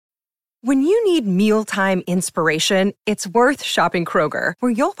When you need mealtime inspiration, it's worth shopping Kroger,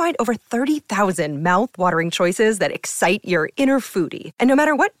 where you'll find over 30,000 mouth-watering choices that excite your inner foodie. And no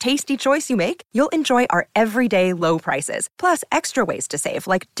matter what tasty choice you make, you'll enjoy our everyday low prices, plus extra ways to save,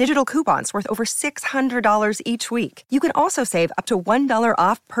 like digital coupons worth over $600 each week. You can also save up to $1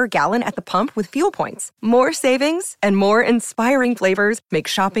 off per gallon at the pump with fuel points. More savings and more inspiring flavors make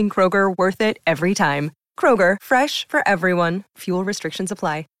shopping Kroger worth it every time. Kroger, fresh for everyone. Fuel restrictions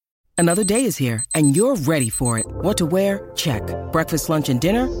apply. Another day is here, and you're ready for it. What to wear? Check. Breakfast, lunch, and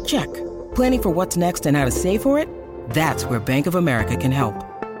dinner? Check. Planning for what's next and how to save for it? That's where Bank of America can help.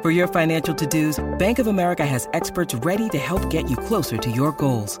 For your financial to-dos, Bank of America has experts ready to help get you closer to your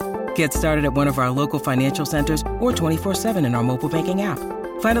goals. Get started at one of our local financial centers or 24/7 in our mobile banking app.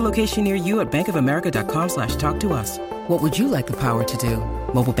 Find a location near you at bankofamerica.com/talktous. What would you like the power to do?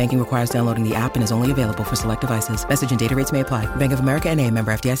 Mobile banking requires downloading the app and is only available for select devices. Message and data rates may apply. Bank of America N.A.,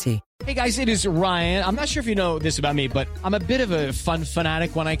 member FDIC. Hey guys, it is Ryan. I'm not sure if you know this about me, but I'm a bit of a fun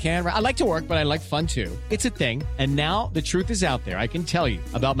fanatic when I can. I like to work, but I like fun too. It's a thing. And now the truth is out there. I can tell you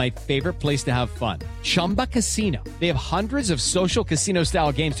about my favorite place to have fun. Chumba Casino. They have hundreds of social casino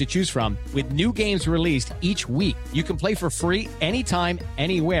style games to choose from with new games released each week. You can play for free anytime,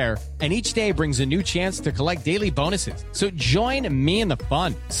 anywhere. And each day brings a new chance to collect daily bonuses. So join me in the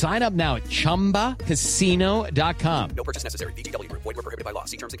fun. Sign up now at ChumbaCasino.com. No purchase necessary. VGW Group. Void where prohibited by law.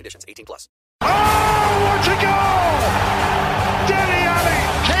 See terms and conditions. 18+. Oh, what a goal! Dele Alli.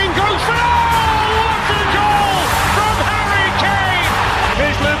 Kane goes for what a goal from Harry Kane!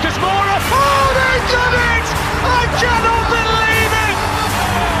 Here's Lucas Moura. Oh, they've done it! I cannot believe it!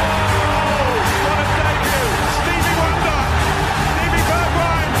 Oh, what a debut! Stevie Wonder, Stevie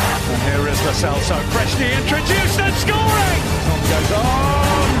Bergwijn. And here is Lo Celso, freshly introduced and scoring! Tom goes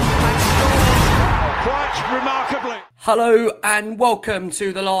on and scores. Wow, quite remarkably. Hello and welcome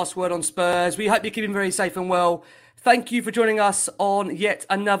to The Last Word on Spurs. We hope you're keeping very safe and well. Thank you for joining us on yet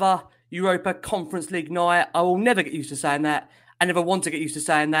another Europa Conference League night. I will never get used to saying that. I never want to get used to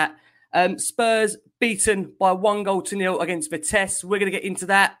saying that. Spurs beaten by 1-0 against Vitesse. We're going to get into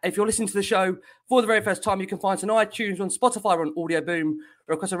that. If you're listening to the show for the very first time, you can find us on iTunes, on Spotify, or on Audio Boom,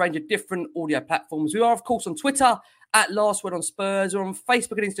 or across a range of different audio platforms. We are, of course, on Twitter at Last Word on Spurs, or on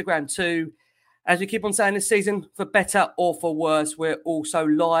Facebook and Instagram too. As we keep on saying this season, for better or for worse, we're also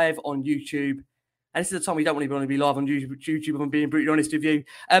live on YouTube. And this is the time we don't want to be live on YouTube, if I'm being brutally honest with you.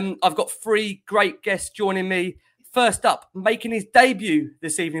 I've got three great guests joining me. First up, making his debut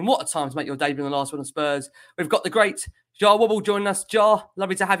this evening. What a time to make your debut in The Last One on Spurs. We've got the great Jar Wobble joining us. Jar,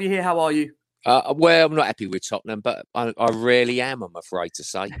 lovely to have you here. How are you? Well, I'm not happy with Tottenham, but I really am, I'm afraid to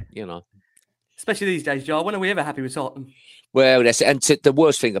say, you know. Especially these days, Jar. When are we ever happy with Tottenham? Well, that's it. And the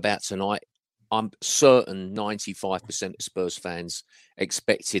worst thing about tonight, I'm certain 95% of Spurs fans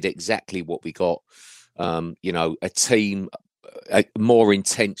expected exactly what we got. You know, a team more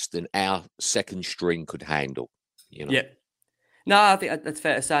intense than our second string could handle. You know? Yeah. No, I think that's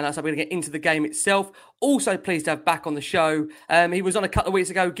fair to say. That's how we're going to get into the game itself. Also pleased to have back on the show. He was on a couple of weeks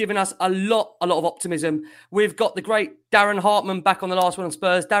ago, giving us a lot of optimism. We've got the great Darren Hartman back on The Last One on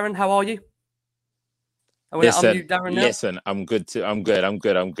Spurs. Darren, how are you? Listen, I'm good. I'm good. I'm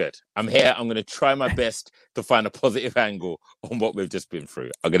here. I'm going to try my best to find a positive angle on what we've just been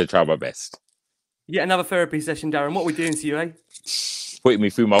through. I'm going to try my best. Yet another therapy session, Darren. What are we doing to you, eh? Putting me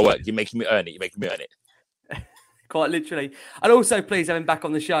through my work. You're making me earn it. Quite literally. And also pleased to have him back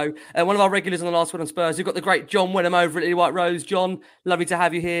on the show. One of our regulars on The Last One on Spurs. We've got the great John Wenham over at Lily White Rose. John, lovely to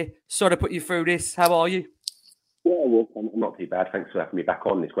have you here. Sorry to put you through this. How are you? Yeah, well, I'm not too bad. Thanks for having me back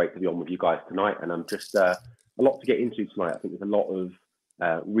on. It's great to be on with you guys tonight. And I'm just a lot to get into tonight. I think there's a lot of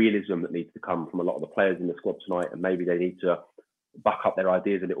realism that needs to come from a lot of the players in the squad tonight. And maybe they need to buck up their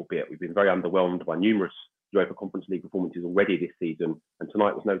ideas a little bit. We've been very underwhelmed by numerous Europa Conference League performances already this season. And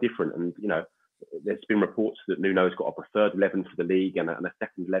tonight was no different. And, you know, there's been reports that Nuno's got a preferred 11 for the league and a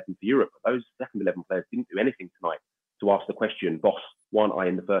second 11 for Europe. But those second 11 players didn't do anything tonight to ask the question, boss, why aren't I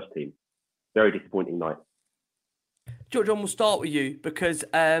in the first team? Very disappointing night. John, we'll start with you because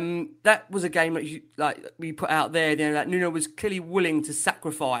that was a game that we put out there. You know, that Nuno was clearly willing to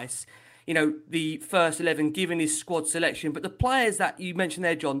sacrifice, you know, the first 11, given his squad selection. But the players that you mentioned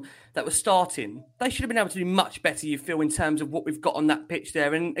there, John, that were starting, they should have been able to do much better, you feel, in terms of what we've got on that pitch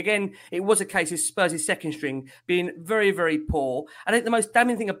there. And again, it was a case of Spurs' second string being very, very poor. I think the most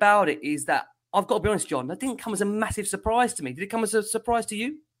damning thing about it is that, I've got to be honest, John, that didn't come as a massive surprise to me. Did it come as a surprise to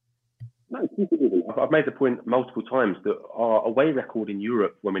you? No, it didn't. I've made the point multiple times that our away record in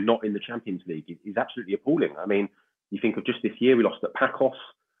Europe when we're not in the Champions League is absolutely appalling. I mean, you think of just this year, we lost at Pacos.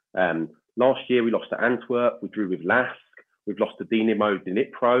 Last year, we lost at Antwerp. We drew with Lask. We've lost to Dinamo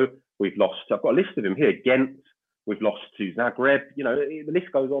Dnipro. We've lost, I've got a list of them here, Ghent. We've lost to Zagreb. You know, the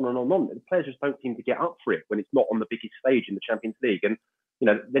list goes on and on and on. The players just don't seem to get up for it when it's not on the biggest stage in the Champions League. And, you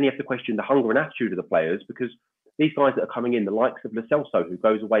know, then you have to question the hunger and attitude of the players, because these guys that are coming in, the likes of Lo Celso, who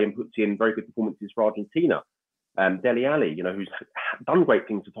goes away and puts in very good performances for Argentina, Dele Alli, you know, who's done great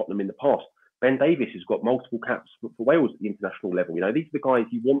things for Tottenham in the past. Ben Davies has got multiple caps for Wales at the international level. You know, these are the guys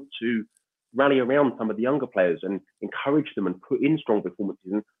you want to rally around some of the younger players and encourage them and put in strong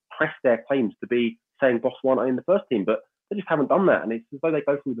performances and press their claims to be saying Botswana in the first team. But they just haven't done that. And it's as though they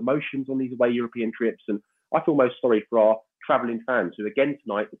go through the motions on these away European trips. And I feel most sorry for our travelling fans who, again,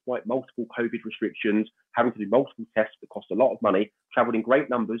 tonight, despite multiple COVID restrictions, having to do multiple tests that cost a lot of money, travelled in great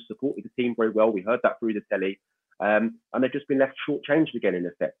numbers, supported the team very well. We heard that through the telly. And they've just been left shortchanged again, in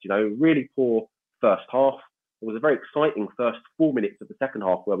effect. You know, really poor first half. It was a very exciting first 4 minutes of the second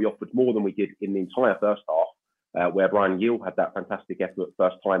half where we offered more than we did in the entire first half, where Brian Gill had that fantastic effort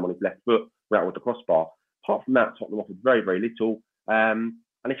first time on his left foot, rattled the crossbar. Apart from that, Tottenham offered very, very little. And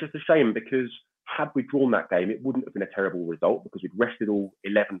it's just a shame because had we drawn that game, it wouldn't have been a terrible result because we'd rested all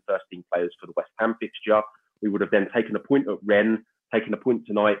 11 first-team players for the West Ham fixture. We would have then taken a point at Rennes, taken a point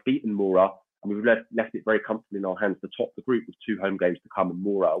tonight, beaten Mora, and we would have left it very comfortably in our hands to top the group with 2 home games to come and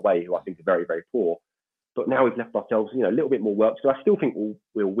Mora away, who I think are very, very poor. But now we've left ourselves, you know, a little bit more work. So I still think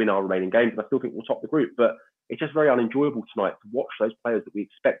we'll win our remaining games, and I still think we'll top the group. But it's just very unenjoyable tonight to watch those players that we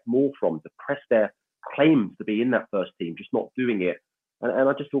expect more from, to press their claims to be in that first team, just not doing it. And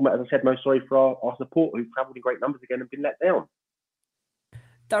I just feel, as I said, most sorry for our support who've travelled in great numbers again and been let down.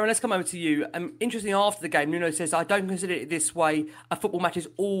 Darren, let's come over to you. Interestingly, after the game, Nuno says, I don't consider it this way. A football match is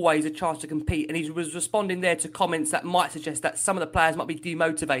always a chance to compete. And he was responding there to comments that might suggest that some of the players might be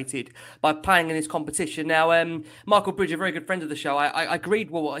demotivated by playing in this competition. Now, Michael Bridge, a very good friend of the show, I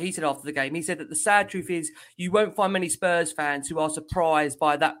agreed with what he said after the game. He said that the sad truth is you won't find many Spurs fans who are surprised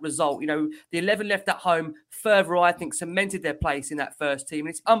by that result. You know, the 11 left at home further, I think, cemented their place in that first team. And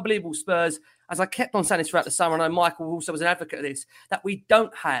it's unbelievable, Spurs, as I kept on saying this throughout the summer, and I know Michael also was an advocate of this, that we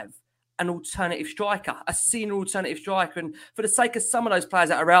don't have an alternative striker, a senior alternative striker. And for the sake of some of those players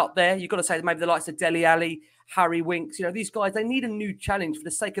that are out there, you've got to say that maybe the likes of Dele Alli, Harry Winks, you know, these guys, they need a new challenge for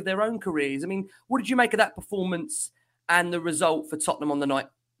the sake of their own careers. I mean, what did you make of that performance and the result for Tottenham on the night?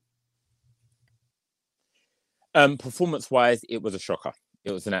 Performance-wise, it was a shocker.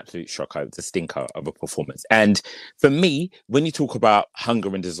 It was an absolute shocker. It was a stinker of a performance. And for me, when you talk about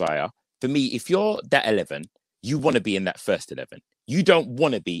hunger and desire, for me, if you're that 11, you want to be in that first 11. You don't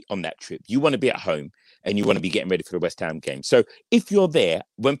want to be on that trip. You want to be at home and you want to be getting ready for the West Ham game. So if you're there,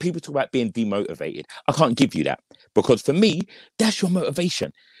 when people talk about being demotivated, I can't give you that, because for me, that's your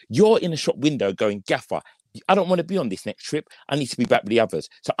motivation. You're in a shop window going, Gaffer, I don't want to be on this next trip. I need to be back with the others.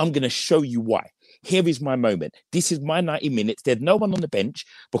 So I'm going to show you why. Here is my moment. This is my 90 minutes. There's no one on the bench,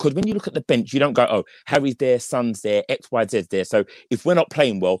 because when you look at the bench, you don't go, oh, Harry's there, Son's there, X, Y, Z's there. So if we're not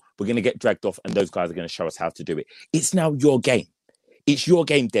playing well, we're going to get dragged off and those guys are going to show us how to do it. It's now your game. It's your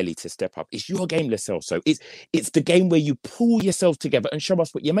game, Dele, to step up. It's your game, Lo Celso. It's the game where you pull yourself together and show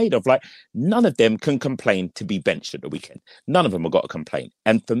us what you're made of. Like, none of them can complain to be benched at the weekend. None of them have got to complain.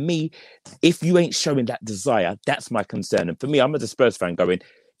 And for me, if you ain't showing that desire, that's my concern. And for me, I'm as a Spurs fan going,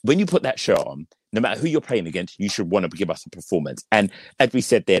 when you put that shirt on, no matter who you're playing against, you should want to give us a performance. And as we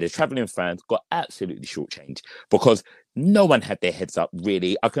said there, the travelling fans got absolutely shortchanged because no one had their heads up,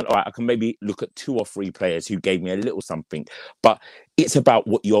 really. I can maybe look at 2 or 3 players who gave me a little something, but it's about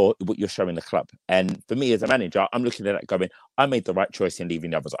what you're showing the club. And for me as a manager, I'm looking at that going, I made the right choice in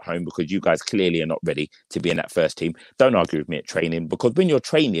leaving the others at home because you guys clearly are not ready to be in that first team. Don't argue with me at training, because when you're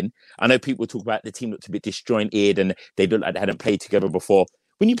training, I know people talk about the team looked a bit disjointed and they looked like they hadn't played together before.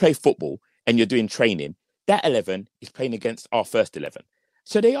 When you play football and you're doing training, that 11 is playing against our first 11.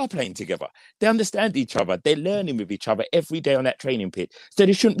 So they are playing together. They understand each other. They're learning with each other every day on that training pitch. So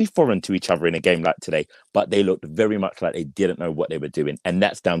they shouldn't be foreign to each other in a game like today. But they looked very much like they didn't know what they were doing. And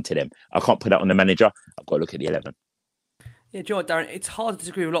that's down to them. I can't put that on the manager. I've got to look at the 11. Yeah, do you know what, Darren? It's hard to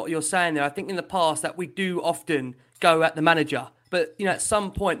disagree with a lot of what you're saying there. I think in the past that we do often go at the manager. But, you know, at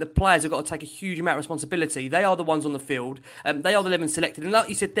some point, the players have got to take a huge amount of responsibility. They are the ones on the field. They are the 11 selected. And like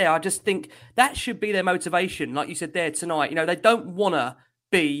you said there, I just think that should be their motivation. Like you said there tonight, you know, they don't want to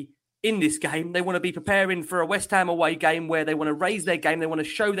be in this game. They want to be preparing for a West Ham away game where they want to raise their game. They want to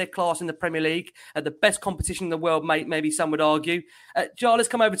show their class in the Premier League at the best competition in the world, maybe some would argue. Jar, let's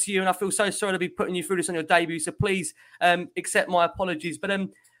come over to you. And I feel so sorry to be putting you through this on your debut. So please accept my apologies. But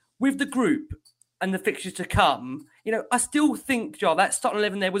with the group and the fixtures to come, you know, I still think, Jar, that starting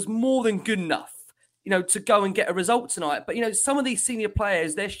 11 there was more than good enough, you know, to go and get a result tonight. But, you know, some of these senior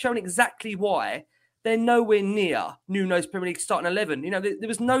players, they're showing exactly why they're nowhere near Nuno's Premier League starting 11. You know, there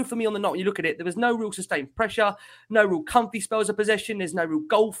was no, for me on the night, when you look at it, there was no real sustained pressure, no real comfy spells of possession. There's no real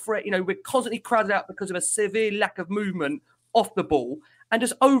goal threat. You know, we're constantly crowded out because of a severe lack of movement off the ball. And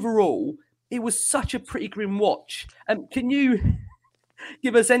just overall, it was such a pretty grim watch. Can you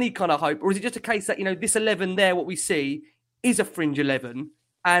give us any kind of hope? Or is it just a case that, you know, this 11 there, what we see, is a fringe 11,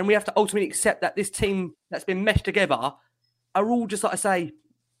 and we have to ultimately accept that this team that's been meshed together are all just, like I say,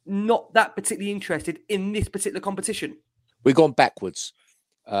 not that particularly interested in this particular competition? We've gone backwards.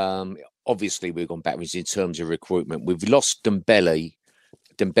 Obviously, we've gone backwards in terms of recruitment. We've lost Dembele,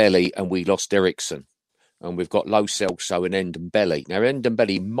 and we lost Eriksen. And we've got Lo Celso and Ndombele. Now,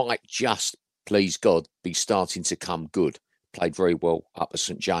 Ndombele might just, please God, be starting to come good. Played very well up at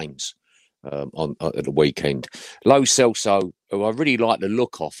St James at the weekend. Lo Celso, who I really like the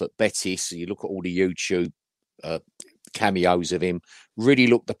look of at Betis, you look at all the YouTube cameos of him, really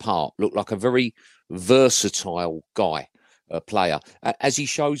looked the part, looked like a very versatile guy, player, as he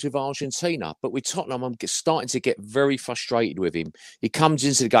shows with Argentina. But with Tottenham, I'm starting to get very frustrated with him. He comes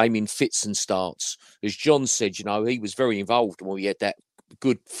into the game in fits and starts. As John said, you know, he was very involved when we had that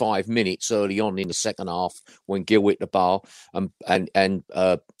good 5 minutes early on in the second half when Gil hit the bar and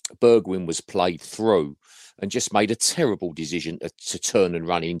Bergwijn was played through and just made a terrible decision to turn and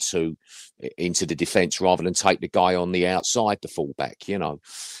run into the defence rather than take the guy on the outside, the fullback, you know.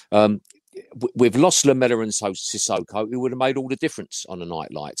 We've lost Lamela and Sissoko, who would have made all the difference on a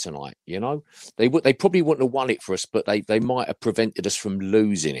night like tonight, you know. They probably wouldn't have won it for us, but they might have prevented us from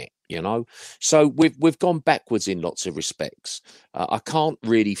losing it, you know. So we've gone backwards in lots of respects. I can't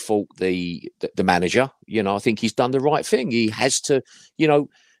really fault the manager, you know. I think he's done the right thing. He has to, you know,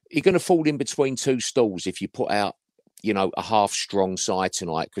 you're going to fall in between two stools if you put out, you know, a half-strong side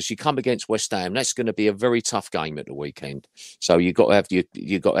tonight, because you come against West Ham. That's going to be a very tough game at the weekend. So you've got to have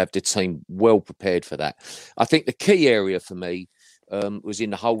the team well prepared for that. I think the key area for me was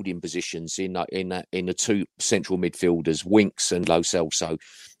in the holding positions in the two central midfielders, Winks and Lo Celso.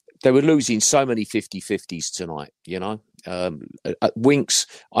 They were losing so many 50-50s tonight, you know. Winks,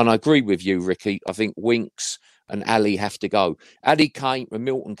 and I agree with you, Ricky. I think Winks and Ali have to go. Ali Kane and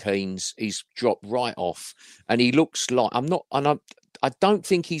Milton Keynes, he's dropped right off, and he looks like I don't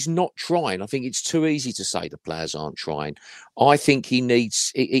think he's not trying. I think it's too easy to say the players aren't trying. I think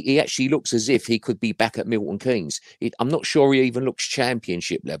he actually looks as if he could be back at Milton Keynes. I'm not sure he even looks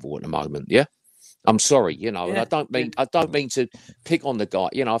championship level at the moment. Yeah. I'm sorry, you know, and I don't mean to pick on the guy.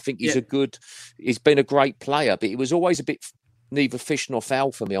 You know, I think he's been a great player, but he was always a bit neither fish nor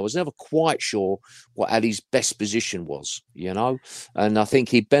fowl for me. I was never quite sure what Ali's best position was, you know, and I think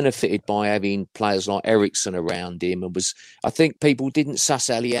he benefited by having players like Eriksen around him, and I think people didn't suss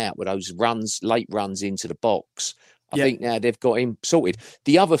Ali out with those late runs into the box. I think now they've got him sorted.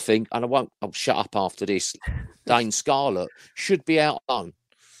 The other thing, and I'll shut up after this, Dane Scarlett should be out on.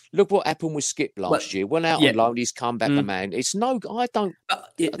 Look what happened with Skip last year. Went out on loan, he's come back a man. It's no, I don't.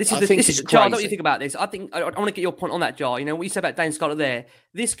 This is Jar. Don't you think about this? I think I want to get your point on that, Jar. You know what you said about Dane Scarlett there.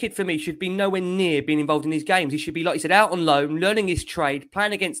 This kid for me should be nowhere near being involved in these games. He should be, like you said, out on loan, learning his trade,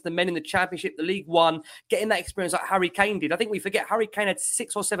 playing against the men in the Championship, the League One, getting that experience like Harry Kane did. I think we forget Harry Kane had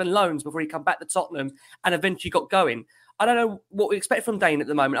 6 or 7 loans before he came back to Tottenham and eventually got going. I don't know what we expect from Dane at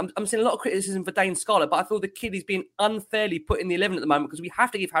the moment. I'm seeing a lot of criticism for Dane Scarlett, but I feel the kid is being unfairly put in the 11 at the moment because we have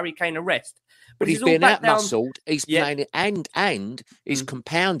to give Harry Kane a rest. But he's being out-muscled. He's playing it and is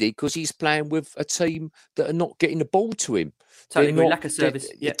compounded because he's playing with a team that are not getting the ball to him. Totally, lack of service.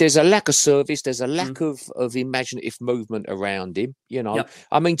 There's a lack of service. There's a lack of imaginative movement around him. You know,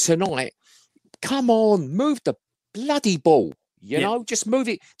 I mean, tonight, come on, move the bloody ball. You know, just move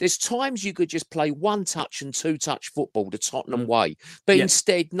it. There's times you could just play 1-touch and 2-touch football the Tottenham way. But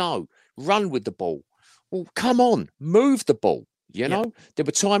instead, no, run with the ball. Well, come on, move the ball. You know, there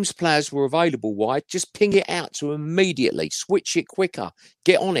were times players were available wide, just ping it out to them immediately, switch it quicker,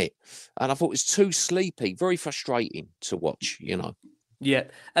 get on it. And I thought it was too sleepy, very frustrating to watch, you know. Yeah.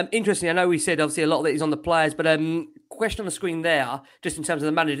 Interesting. I know we said obviously a lot of it is on the players, but question on the screen there, just in terms of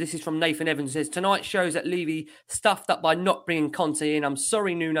the manager, this is from Nathan Evans, says, tonight shows that Levy stuffed up by not bringing Conte in. I'm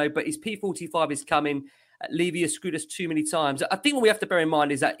sorry, Nuno, but his P45 is coming. Levy has screwed us too many times. I think what we have to bear in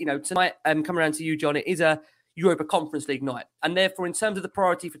mind is that, you know, tonight, coming around to you, John, it is a Europa Conference League night. And therefore, in terms of the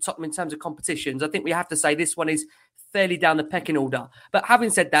priority for Tottenham, in terms of competitions, I think we have to say this one is fairly down the pecking order. But having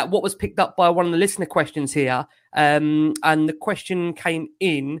said that, what was picked up by one of the listener questions here, and the question came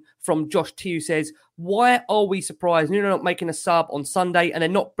in from Josh T, who says, why are we surprised Nuno not making a sub on Sunday and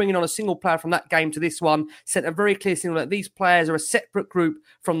then not bringing on a single player from that game to this one? Sent a very clear signal that these players are a separate group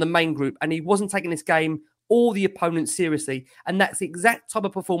from the main group, and he wasn't taking this game or the opponent seriously. And that's the exact type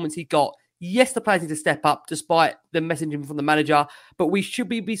of performance he got Yes, the players need to step up despite the messaging from the manager, but should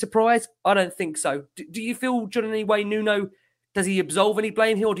we be surprised? I don't think so. Do you feel, John, in any way, Nuno, does he absolve any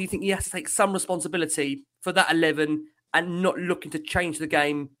blame here, or do you think he has to take some responsibility for that 11 and not looking to change the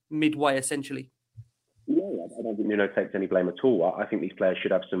game midway, essentially? No, I don't think Nuno takes any blame at all. I think these players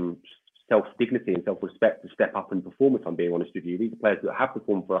should have some self-dignity and self-respect to step up and perform, if I'm being honest with you. These are players that have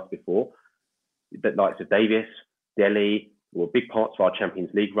performed for us before, the likes of Davis, Dele, were big parts of our Champions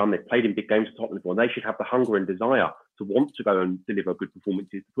League run. They've played in big games for Tottenham before, and they should have the hunger and desire to want to go and deliver good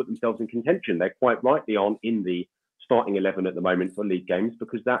performances to put themselves in contention. They quite rightly aren't in the starting 11 at the moment for league games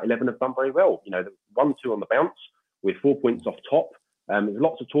because that 11 have done very well. You know, 1-2 on the bounce with 4 points off top. There's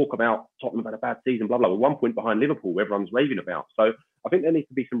lots of talk about Tottenham had a bad season, blah, blah. We're 1 point behind Liverpool, everyone's raving about. So I think there needs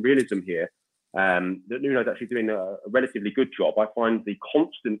to be some realism here. That Nuno's actually doing a relatively good job. I find the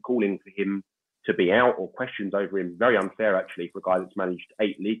constant calling for him to be out or questions over him very unfair, actually, for a guy that's managed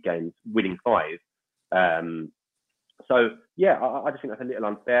 8 league games, winning 5. So, yeah, I just think that's a little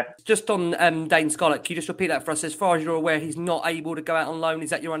unfair. Just on Dane Scarlett, can you just repeat that for us? As far as you're aware, he's not able to go out on loan.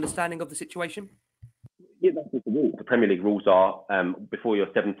 Is that your understanding of the situation? Yeah, that's the rule. The Premier League rules are before you're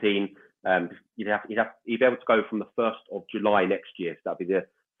 17, you'd be able to go from the 1st of July next year. So that'd be the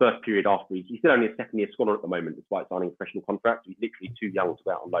first period after. He's still only a second-year scholar at the moment, despite signing a professional contract. He's literally too young to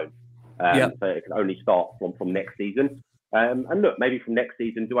go out on loan. So it can only start from next season. And look, maybe from next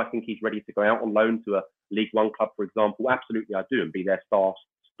season, do I think he's ready to go out on loan to a League One club, for example? Absolutely, I do, and be their star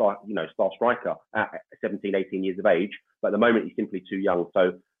striker at 17, 18 years of age. But at the moment, he's simply too young.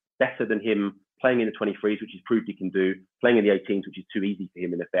 So better than him playing in the 23s, which he's proved he can do, playing in the 18s, which is too easy for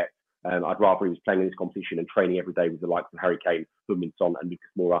him in effect. I'd rather he was playing in this competition and training every day with the likes of Harry Kane, Heung-min Son, and Lucas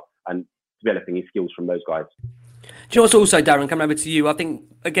Moura, and developing his skills from those guys. Do you know what's also, Darren, coming over to you, I think,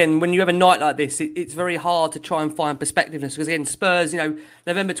 again, when you have a night like this, it's very hard to try and find perspectiveness because, again, Spurs,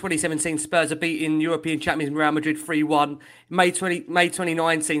 November 2017, Spurs are beating European champions Real Madrid 3-1. May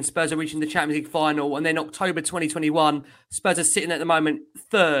 2019, Spurs are reaching the Champions League final. And then October 2021, Spurs are sitting at the moment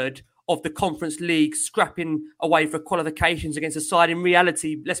 3rd of the Conference League, scrapping away for qualifications against a side. In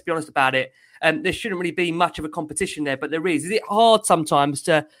reality, let's be honest about it, there shouldn't really be much of a competition there, but there is. Is it hard sometimes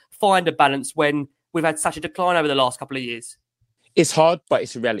to find a balance when we've had such a decline over the last couple of years? It's hard, but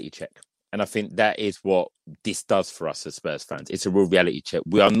it's a reality check. And I think that is what this does for us as Spurs fans. It's a real reality check.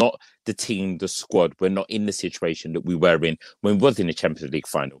 We are not the team, the squad. We're not in the situation that we were in when we was in the Champions League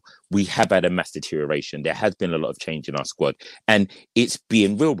final. We have had a mass deterioration. There has been a lot of change in our squad. And it's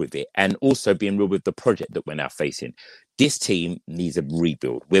being real with it and also being real with the project that we're now facing. This team needs a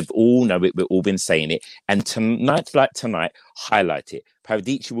rebuild. We've all know it. We've all been saying it. And tonight, highlight it.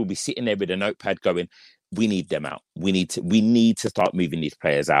 Paradici will be sitting there with a notepad going, we need them out. We need to start moving these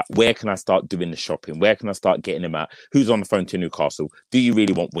players out. Where can I start doing the shopping? Where can I start getting them out? Who's on the phone to Newcastle? Do you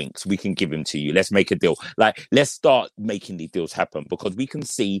really want Winks? We can give him to you. Let's make a deal. Let's start making these deals happen because we can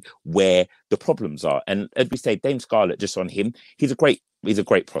see where the problems are. And as we say, Dane Scarlett, just on him, he's a great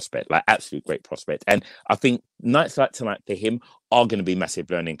prospect, absolute great prospect. And I think nights like tonight for him are going to be massive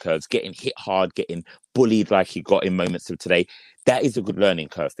learning curves, getting hit hard, getting bullied like he got in moments of today. That is a good learning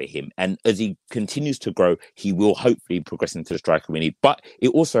curve for him. And as he continues to grow, he will hopefully progress into the striker we need. But it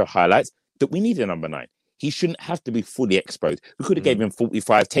also highlights that we need a number 9. He shouldn't have to be fully exposed. We could have gave him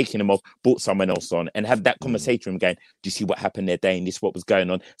 45, taken him off, brought someone else on and have that conversation with him going, do you see what happened there, Dane? This is what was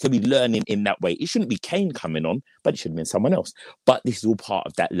going on. So we're learning in that way. It shouldn't be Kane coming on, but it should have been someone else. But this is all part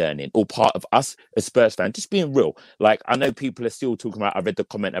of that learning, all part of us as Spurs fans, just being real. I know people are still talking about, I read the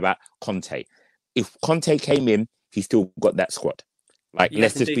comment about Conte. If Conte came in, he still got that squad.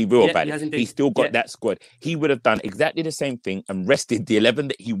 Let's just be real about it. He still got that squad. He would have done exactly the same thing and rested the 11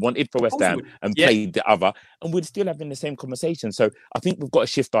 that he wanted for West Ham and played the other, and we're still having the same conversation. So I think we've got to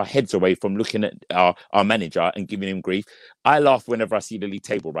shift our heads away from looking at our manager and giving him grief. I laugh whenever I see the league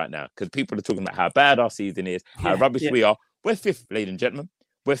table right now because people are talking about how bad our season is, how rubbish we are. We're 5th, ladies and gentlemen.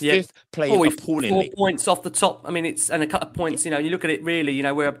 We're 5th, playing appallingly. 4 points off the top. I mean, and a couple of points, you look at it really,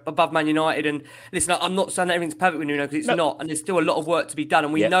 we're above Man United. And listen, I'm not saying that everything's perfect with Nuno because it's not. And there's still a lot of work to be done.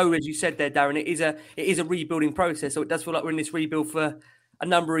 And we know, as you said there, Darren, it is a rebuilding process. So it does feel like we're in this rebuild for a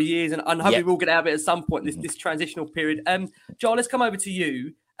number of years. And hopefully we'll get out of it at some point, this transitional period. Joel, let's come over to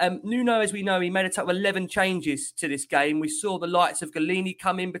you. Nuno, as we know, he made a total of 11 changes to this game. We saw the likes of Galini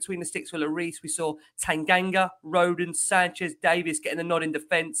come in between the sticks for Lloris. We saw Tanganga, Rodon, Sanchez, Davis getting the nod in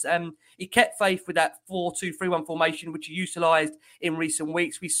defence. He kept faith with that 4-2-3-1 formation, which he utilised in recent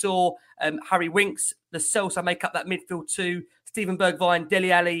weeks. We saw Harry Winks, the Celso make up that midfield too. Steven Bergwijn,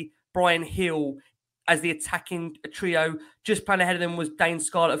 Dele Alli, Brian Hill as the attacking trio. Just playing ahead of them was Dane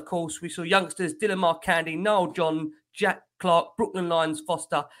Scarlett, of course. We saw youngsters Dylan Marcandi, Niall John, Jack Clark, Brooklyn Lyons,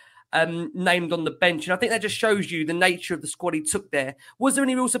 Foster, named on the bench. And I think that just shows you the nature of the squad he took there. Was there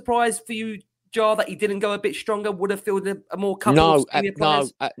any real surprise for you, Jar, that he didn't go a bit stronger? Would have filled a more couple of senior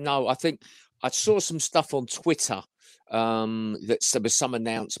players? No. I think I saw some stuff on Twitter that there was some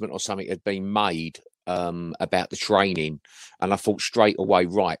announcement or something had been made about the training, and I thought straight away,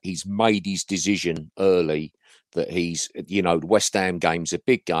 right, he's made his decision early that he's, the West Ham game's a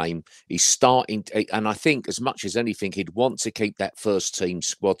big game. He's starting, and I think as much as anything, he'd want to keep that first team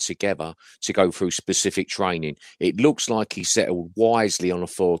squad together to go through specific training. It looks like he settled wisely on a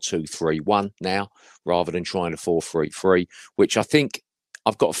 4-2-3-1 now, rather than trying a 4-3-3, which I think,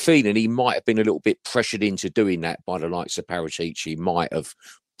 I've got a feeling he might have been a little bit pressured into doing that by the likes of Paratici. He might have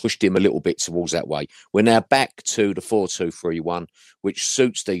pushed him a little bit towards that way. We're now back to the 4-2-3-1, which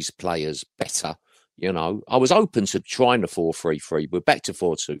suits these players better. I was open to trying the 4-3-3. We're back to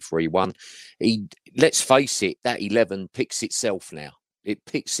 4-2-3-1. Let's face it, that 11 picks itself now. It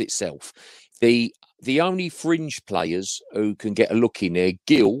picks itself. The only fringe players who can get a look in there,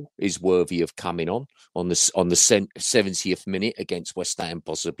 Gill is worthy of coming on the 70th minute against West Ham,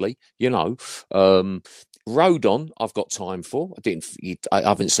 possibly. Rodon, I've got time for. I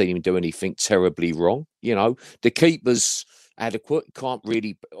haven't seen him do anything terribly wrong. The keeper's adequate. Can't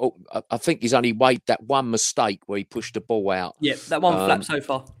really. I think he's only made that one mistake where he pushed the ball out. Yeah, that one flap so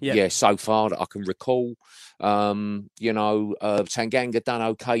far. Yeah, so far that I can recall. Tanganga done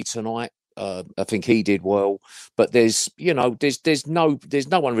okay tonight. I think he did well, but there's no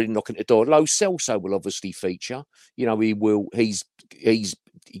one really knocking at the door. Lo Celso will obviously feature. He will. He's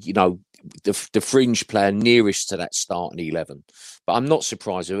the fringe player nearest to that starting 11. But I'm not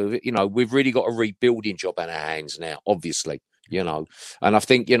surprised. We've really got a rebuilding job on our hands now, obviously. And I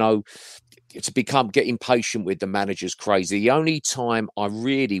think to become getting patient with the manager's crazy. The only time I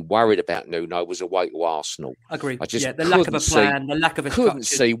really worried about Nuno was away to Arsenal. Agreed. I just the lack of a plan, the lack of a couldn't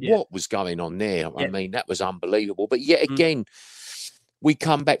structure. see what was going on there. I mean, that was unbelievable. But yet again, we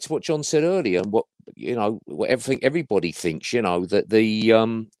come back to what John said earlier, and what everybody thinks.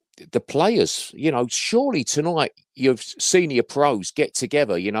 That the players, surely tonight your senior pros get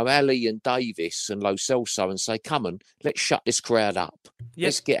together, Ali and Davis and Lo Celso, and say, come on, let's shut this crowd up. Yep.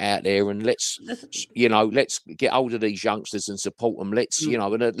 Let's get out there and let's get hold of these youngsters and support them. Let's,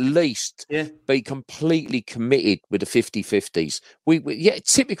 and at least be completely committed with the 50-50s.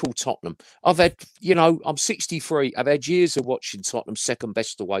 Typical Tottenham. I've had, I'm 63. I've had years of watching Tottenham second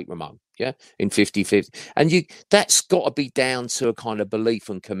best away Ramon. Yeah, in 50-50. And that's got to be down to a kind of belief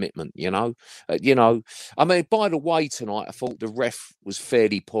and commitment, I mean, by the way, tonight, I thought the ref was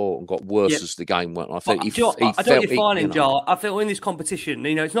fairly poor and got worse as the game went. I think I don't know what you're finding, Jar. I feel in this competition,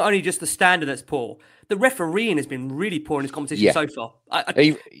 it's not only just the standard that's poor. The refereeing has been really poor in this competition so far.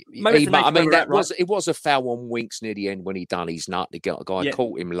 It was a foul on Winks near the end when he done his nut. The guy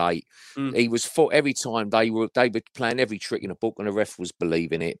caught him late. He was every time they were playing every trick in the book, and the ref was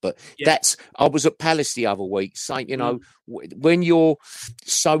believing it. But I was at Palace the other week saying, when you're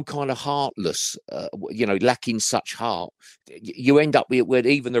so kind of heartless, lacking such heart, you end up with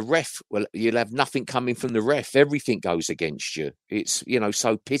even the ref. Well, you'll have nothing coming from the ref. Everything goes against you. It's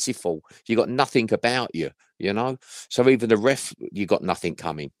so pitiful. You got nothing about you. So even the ref, you got nothing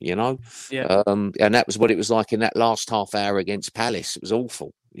coming. And that was what it was like in that last half hour against Palace. It was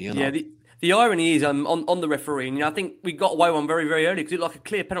awful. The irony is on the refereeing. I think we got away one very, very early because it looked like a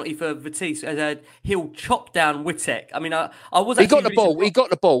clear penalty for Vitesse as Hill chopped down Wittek. I mean, I was. He got the ball. He got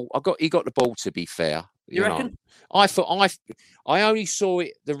the ball. He got the ball. To be fair, you reckon? I thought I only saw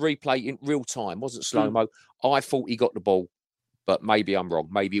it the replay in real time. Wasn't slow mo. I thought he got the ball. But maybe I'm wrong.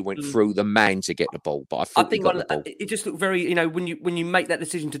 Maybe he went through the man to get the ball. But I think it just looked very, when you make that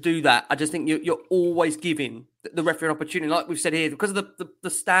decision to do that, I just think you're always giving the referee an opportunity. Like we've said here, because of the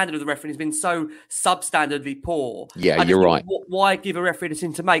standard of the referee has been so substandardly poor. Yeah, you're right. Why give a referee a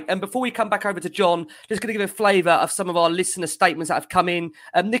decision to make? And before we come back over to John, just going to give a flavour of some of our listener statements that have come in.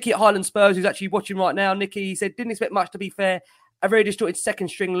 Nicky at Highland Spurs, who's actually watching right now. Nicky, he said, didn't expect much, to be fair. A very distorted second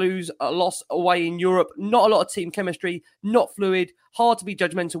string loss away in Europe. Not a lot of team chemistry, not fluid, hard to be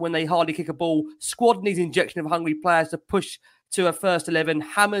judgmental when they hardly kick a ball. Squad needs injection of hungry players to push to a first 11.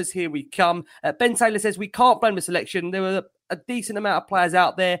 Hammers, here we come. Ben Taylor says, we can't blame the selection. There were a decent amount of players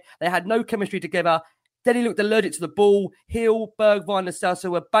out there. They had no chemistry together. Then he looked allergic to the ball. Hill, Bergwijn, and Celso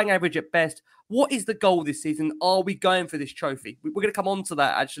were bang average at best. What is the goal this season? Are we going for this trophy? We're going to come on to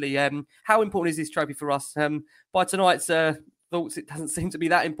that, actually. How important is this trophy for us? By tonight's thoughts, it doesn't seem to be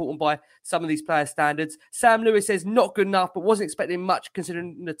that important by some of these players' standards. Sam Lewis says not good enough, but wasn't expecting much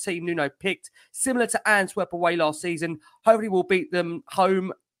considering the team Nuno picked. Similar to Antwerp away last season. Hopefully we'll beat them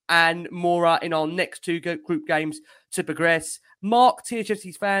home and Mora in our next two group games to progress. Mark,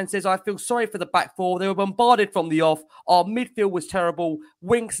 THFC's fan, says, I feel sorry for the back four. They were bombarded from the off. Our midfield was terrible.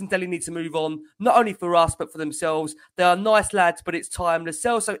 Winks and Dele need to move on, not only for us, but for themselves. They are nice lads, but it's time. Lo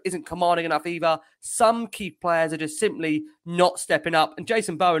Celso isn't commanding enough either. Some key players are just simply not stepping up. And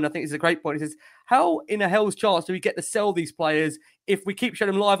Jason Bowen, I think, is a great point. He says, how in a hell's chance do we get to sell these players if we keep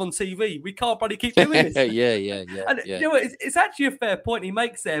showing them live on TV? We can't bloody keep doing this. Yeah. And you know what, it's actually a fair point he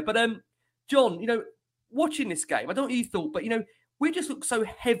makes there. But John, you know, watching this game, I don't know what you thought, but, you know, we just looked so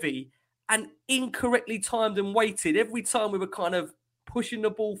heavy and incorrectly timed and weighted. Every time we were kind of pushing the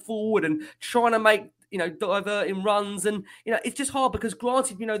ball forward and trying to make, you know, diverting runs. And, you know, it's just hard because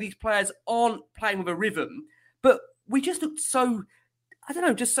granted, you know, these players aren't playing with a rhythm, but we just looked so, I don't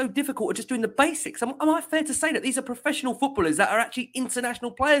know, just so difficult at just doing the basics. Am I fair to say that these are professional footballers that are actually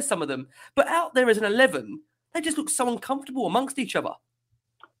international players, some of them, but out there as an 11, they just look so uncomfortable amongst each other.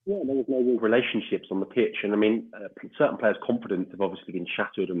 Yeah, there was no real relationships on the pitch. And I mean, certain players' confidence have obviously been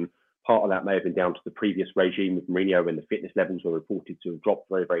shattered. And part of that may have been down to the previous regime with Mourinho when the fitness levels were reported to have dropped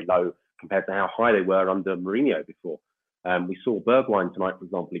very, very low compared to how high they were under Mourinho before. We saw Bergwijn tonight, for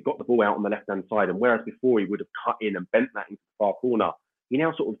example. He got the ball out on the left-hand side. And whereas before he would have cut in and bent that into the far corner, he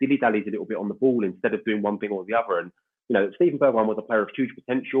now sort of dilly-dallies a little bit on the ball instead of doing one thing or the other. And, you know, Steven Bergwijn was a player of huge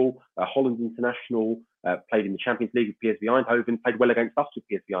potential, Holland international, played in the Champions League with PSV Eindhoven, played well against us with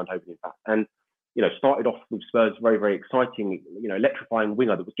PSV Eindhoven, in fact. And, you know, started off with Spurs very, very exciting, you know, electrifying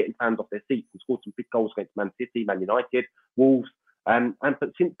winger that was getting fans off their seats and scored some big goals against Man City, Man United, Wolves.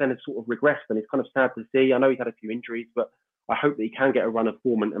 But since then, has sort of regressed, and it's kind of sad to see. I know he's had a few injuries, but I hope that he can get a run of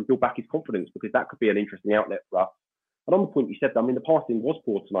form and build back his confidence, because that could be an interesting outlet for us. And on the point you said, I mean, the passing was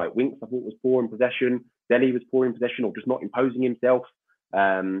poor tonight. Winks, I thought, was poor in possession. Dele was poor in possession, or just not imposing himself.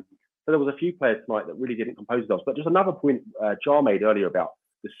 So there was a few players tonight that really didn't compose themselves. But just another point Jar made earlier about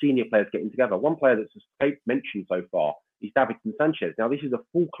the senior players getting together. One player that's escaped mention so far is Davinson Sanchez. Now, this is a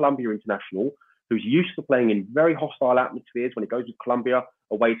full Colombia international who's used to playing in very hostile atmospheres when it goes with Colombia,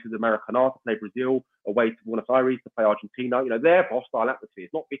 away to the Maracanã to play Brazil, away to Buenos Aires to play Argentina. You know, they're hostile atmospheres,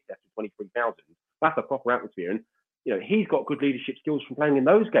 not big test of 23,000. That's a proper atmosphere. And, you know, he's got good leadership skills from playing in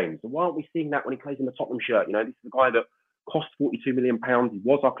those games. So why aren't we seeing that when he plays in the Tottenham shirt? You know, this is a guy that cost £42 million. He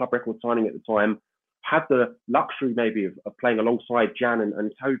was our club record signing at the time, had the luxury maybe of playing alongside Jan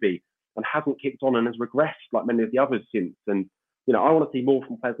and Toby, and hasn't kicked on and has regressed like many of the others since. And, you know, I want to see more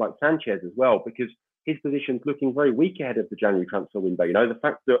from players like Sanchez as well, because his position's looking very weak ahead of the January transfer window. You know, the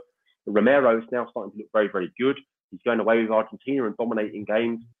fact that Romero is now starting to look very, very good. He's going away with Argentina and dominating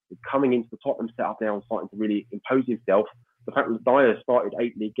games. He's coming into the Tottenham setup now and starting to really impose himself. The fact that Dyer started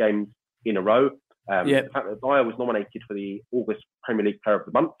 8 league games in a row. The fact that Dyer was nominated for the August Premier League Player of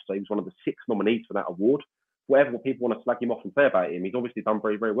the Month, so he was one of the 6 nominees for that award. Whatever people want to slag him off and say about him, he's obviously done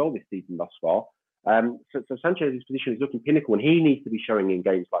very, very well this season thus far. So Sanchez's position is looking pinnacle, and he needs to be showing in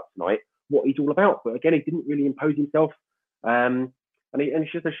games like tonight what he's all about. But again, he didn't really impose himself. And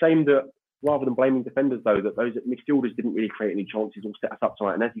it's just a shame that rather than blaming defenders, though, that those midfielders didn't really create any chances or set us up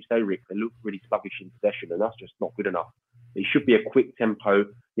tonight. And as you say, Rick, they looked really sluggish in possession, and that's just not good enough. It should be a quick tempo,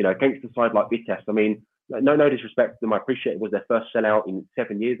 you know, against a side like Vitesse. I mean, no disrespect to them. I appreciate it was their first sellout in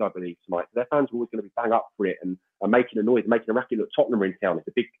 7 years, I believe, tonight. So their fans are always going to be bang up for it and making a noise, making a racket. Look, Tottenham are in town. It's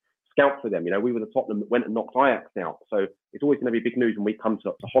a big scout for them. You know, we were the Tottenham that went and knocked Ajax out. So it's always going to be big news when we come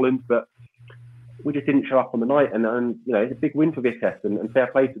to Holland. But we just didn't show up on the night, and you know, it's a big win for Vitesse, and fair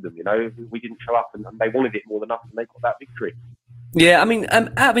play to them. You know, we didn't show up, and they wanted it more than us, and they got that victory. Yeah, I mean,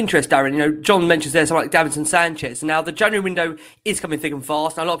 out of interest, Darren, you know, John mentions there something like Davinson Sanchez. Now, the January window is coming thick and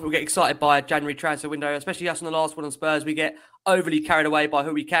fast. Now, a lot of people get excited by a January transfer window, especially us on the last one on Spurs. We get overly carried away by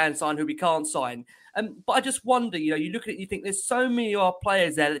who we can sign, who we can't sign. But I just wonder, you know, you look at it, you think there's so many of our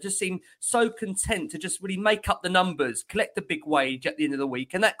players there that just seem so content to just really make up the numbers, collect a big wage at the end of the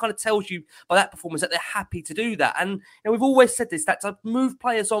week. And that kind of tells you by that performance that they're happy to do that. And, you know, we've always said this, that to move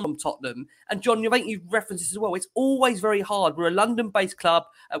players on from Tottenham. And John, I think you've referenced this as well. It's always very hard. We're a London-based club.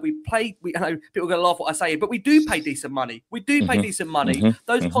 I know people are going to laugh at what I say, but we do pay decent money. We do pay decent money.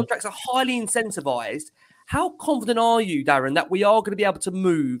 Those contracts are highly incentivized. How confident are you, Darren, that we are going to be able to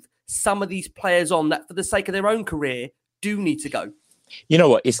move some of these players on that for the sake of their own career do need to go? You know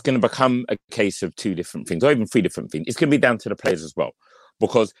what? It's going to become a case of 2 different things, or even 3 different things. It's going to be down to the players as well.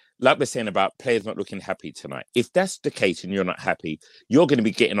 Because like we're saying about players not looking happy tonight, if that's the case and you're not happy, you're going to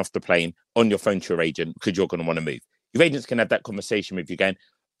be getting off the plane on your phone to your agent because you're going to want to move. Your agent's going to have that conversation with you going,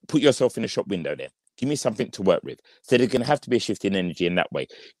 put yourself in a shop window then. Give me something to work with. So there's going to have to be a shift in energy in that way.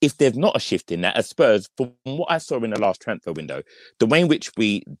 If there's not a shift in that, as Spurs, from what I saw in the last transfer window, the way in which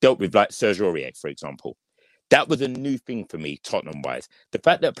we dealt with like Serge Aurier, for example, That was a new thing for me, Tottenham-wise. The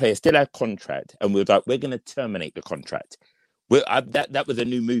fact that players still had contract and we were like, we're going to terminate the contract. That was a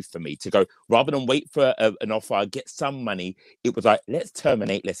new move for me to go, rather than wait for an offer, get some money. It was like, let's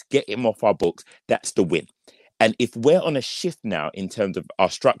terminate, let's get him off our books. That's the win. And if we're on a shift now in terms of our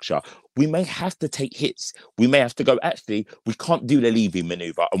structure, we may have to take hits. We may have to go, actually, we can't do the Levy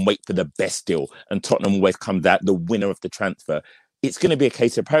maneuver and wait for the best deal. And Tottenham always comes out the winner of the transfer. It's going to be a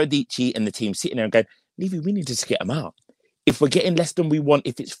case of Paradici and the team sitting there and going, Levy, we need to just get him out. If we're getting less than we want,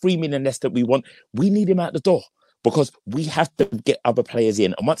 if it's 3 million less than we want, we need him out the door. Because we have to get other players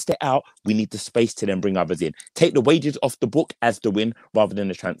in. And once they're out, we need the space to then bring others in. Take the wages off the book as the win rather than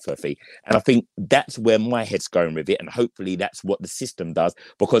the transfer fee. And I think that's where my head's going with it. And hopefully that's what the system does.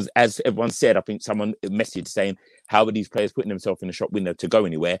 Because as everyone said, I think someone messaged saying, how are these players putting themselves in the shop window to go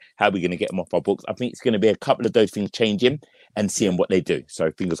anywhere? How are we going to get them off our books? I think it's going to be a couple of those things changing and seeing what they do.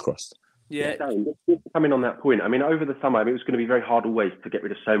 So fingers crossed. Yeah. Just coming on that point, I mean, over the summer, it was going to be very hard always to get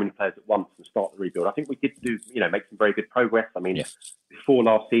rid of so many players at once and start the rebuild. I think we did do, make some very good progress. I mean, before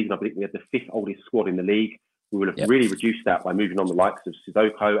last season, I think we had the 5th oldest squad in the league. We would have really reduced that by moving on the likes of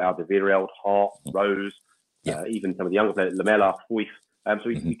Sissoko, Alderweireld, Hart, Rose, even some of the younger players, Lamela, Foyth. So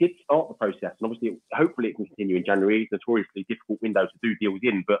we did start the process, and obviously, hopefully it can continue in January. It's a notoriously difficult window to do deals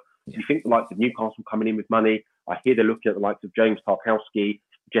in, but you think the likes of Newcastle coming in with money. I hear they're looking at the likes of James Tarkowski,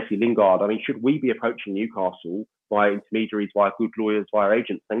 Jesse Lingard. I mean, should we be approaching Newcastle via intermediaries, via good lawyers, via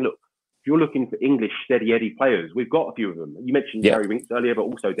agents, saying, look, if you're looking for English steady Eddie players, we've got a few of them. You mentioned Gary Winks earlier, but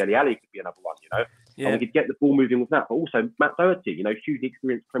also Dele Alli could be another one, And we could get the ball moving with that. But also Matt Doherty, hugely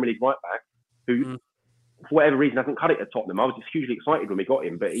experienced Premier League right back, who, for whatever reason, hasn't cut it at Tottenham. I was just hugely excited when we got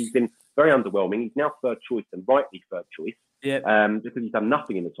him, but he's been very underwhelming. He's now third choice, and rightly third choice, because he's done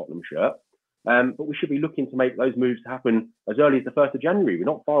nothing in the Tottenham shirt. But we should be looking to make those moves happen as early as the 1st of January. We're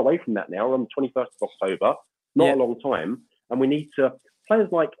not far away from that now. We're on the 21st of October, not a long time. And we need to, players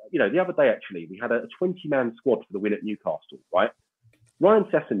like, the other day actually, we had a 20-man squad for the win at Newcastle, right? Ryan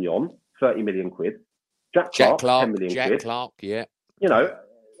Sessegnon, 30 million quid. Jack Clark, 10 million quid. Jack Clark,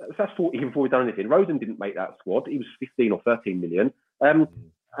 that's 40 before we've done anything. Rosen didn't make that squad. He was 15 or 13 million.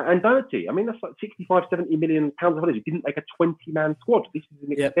 And Doherty, I mean, that's like 65, 70 million pounds of holidays. He didn't make a 20-man squad. This is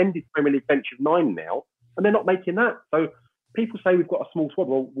an extended Premier League bench of 9 now, and they're not making that. So people say we've got a small squad.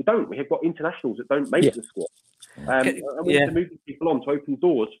 Well, we don't. We have got internationals that don't make the squad. And we need to move these people on to open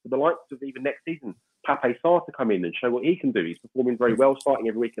doors for the likes of even next season. Pape Sarr to come in and show what he can do. He's performing very well, starting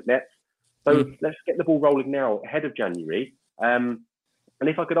every week at Nets. So let's get the ball rolling now ahead of January. And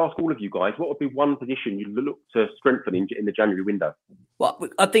if I could ask all of you guys, what would be one position you'd look to strengthen in the January window? Well,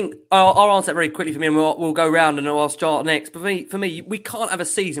 I think I'll answer that very quickly for me, and we'll go round and I'll start next. But for me, we can't have a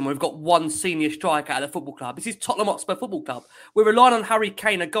season where we've got one senior striker at the football club. This is Tottenham Hotspur Football Club. We're relying on Harry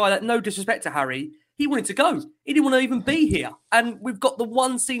Kane, a guy that, no disrespect to Harry, he wanted to go. He didn't want to even be here. And we've got the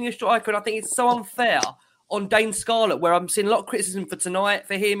one senior striker, and I think it's so unfair on Dane Scarlett, where I'm seeing a lot of criticism for tonight.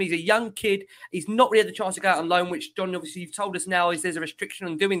 For him, he's a young kid. He's not really had the chance to go out on loan, which, John, obviously you've told us now is there's a restriction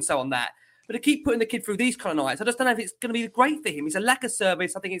on doing so on that. But to keep putting the kid through these kind of nights, I just don't know if it's going to be great for him. It's a lack of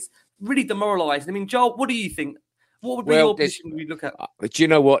service. I think it's really demoralising. I mean, Joel, what do you think? What would be your position we look at? Do you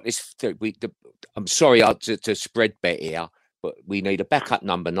know what? I'm sorry to spread bet here, but we need a backup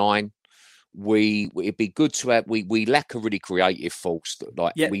number 9. It'd be good to have. We lack a really creative force.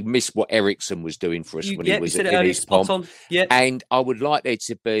 We miss what Ericsson was doing for us when he was in his pomp. And I would like there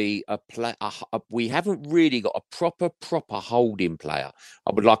to be we haven't really got a proper holding player.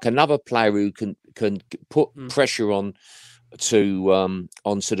 I would like another player who can put pressure on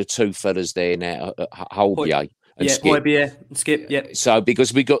onto the two fellas there now, Holbier. And Skip. So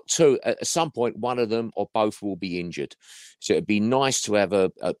because we got 2, at some point, one of them or both will be injured. So it'd be nice to have a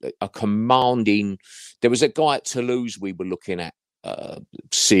commanding. There was a guy at Toulouse we were looking at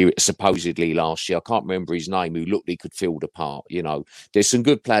supposedly last year. I can't remember his name. Who looked he could fill the part. There's some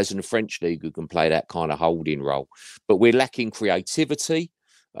good players in the French league who can play that kind of holding role, but we're lacking creativity.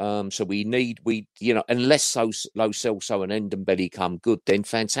 So we need, unless Lo Celso and Ndombele come good, then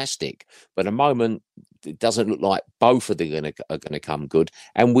fantastic. But at the moment, it doesn't look like both of them are going to come good.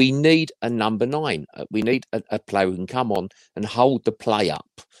 And we need a number 9. We need a player who can come on and hold the play up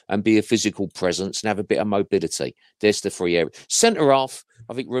and be a physical presence and have a bit of mobility. There's the 3 areas. Centre half,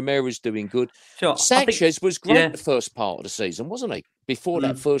 I think Romera's doing good. Sure. Sanchez was great the first part of the season, wasn't he? Before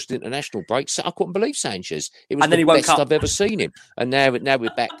that first international break, I couldn't believe Sanchez. It was the best I've ever seen him. And now we're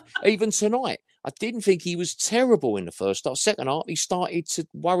back. Even tonight, I didn't think he was terrible in the first half. Second half, he started to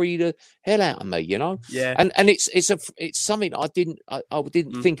worry the hell out of me, Yeah. And it's something I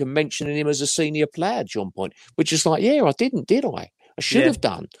didn't think of mentioning him as a senior player at John Point, which is like, I didn't, did I? should have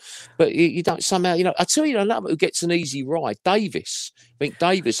done. But you don't somehow, I tell you, another who gets an easy ride, Davis. I think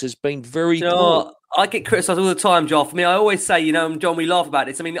Davis has been very poor. I get criticised all the time, John. For me, I always say, John, we laugh about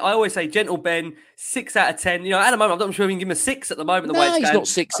this. I mean, I always say, gentle Ben, 6 out of 10. At the moment, I'm not sure we can give him a 6 at the moment. No, he's not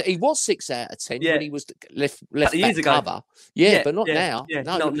 6. He was 6 out of 10 when he was left back cover. Yeah, but not now. Yeah,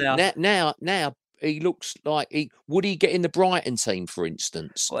 no, not now. Now he looks like would he get in the Brighton team, for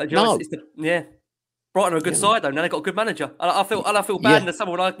instance? Well, no. Brighton are a good side though. Now they've got a good manager. I feel bad as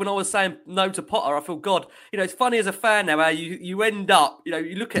someone when I was saying no to Potter. I feel God. It's funny as a fan now how you end up.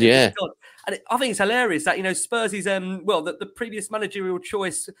 You look at it. God. And I think it's hilarious that Spurs is the previous managerial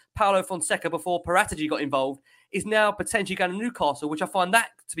choice, Paulo Fonseca, before Paratici got involved, is now potentially going to Newcastle, which I find that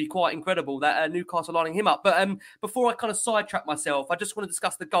to be quite incredible that Newcastle lining him up. But before I kind of sidetrack myself, I just want to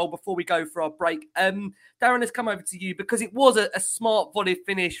discuss the goal before we go for our break. Darren, let's come over to you because it was a smart volley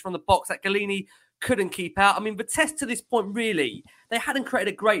finish from the box that Galini couldn't keep out. I mean, Vitesse to this point, really, they hadn't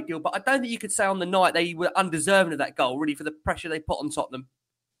created a great deal, but I don't think you could say on the night they were undeserving of that goal, really, for the pressure they put on Tottenham.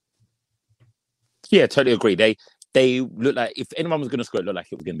 Yeah, totally agree. They looked like, if anyone was going to score, it looked like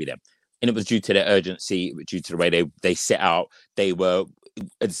it was going to be them. And it was due to their urgency, due to the way they set out. They were,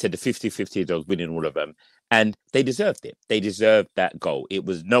 as I said, the 50-50, they was winning all of them. And they deserved it. They deserved that goal. It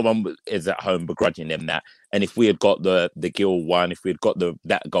was, no one is at home begrudging them that. And if we had got the Gil one, if we had got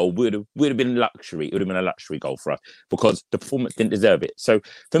that goal, would have been luxury. It would have been a luxury goal for us because the performance didn't deserve it. So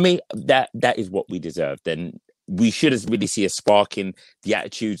for me, that is what we deserved. And we should have really see a spark in the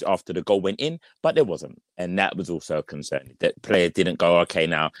attitudes after the goal went in, but there wasn't. And that was also a concern. That players didn't go, okay,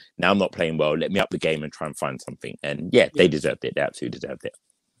 now I'm not playing well. Let me up the game and try and find something. And they deserved it. They absolutely deserved it.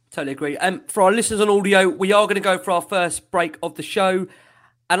 Totally agree. For our listeners on audio, we are going to go for our first break of the show.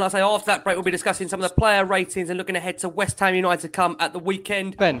 And like I say, after that break, we'll be discussing some of the player ratings and looking ahead to West Ham United to come at the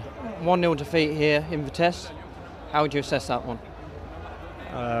weekend. Ben, 1-0 defeat here in Vitesse. How would you assess that one?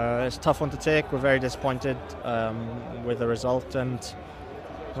 It's a tough one to take. We're very disappointed with the result, and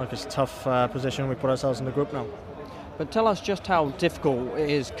it's a tough position we put ourselves in the group now. But tell us just how difficult it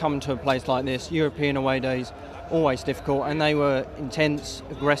is coming to a place like this. European away days, always difficult, and they were intense,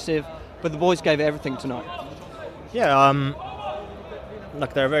 aggressive, but the boys gave it everything tonight. Yeah,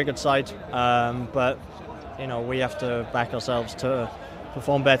 look, they're a very good side, but we have to back ourselves to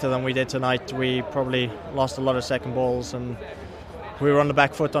perform better than we did tonight. We probably lost a lot of second balls, and we were on the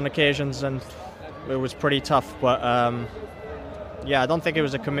back foot on occasions, and it was pretty tough. But I don't think it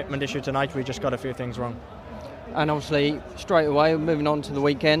was a commitment issue tonight. We just got a few things wrong. And obviously, straight away, moving on to the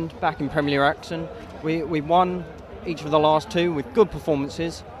weekend, back in Premier League action, we won each of the last two with good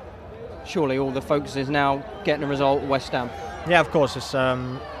performances. Surely all the focus is now getting a result at West Ham. Yeah, of course. It's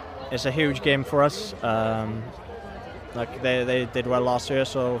a huge game for us. They did well last year,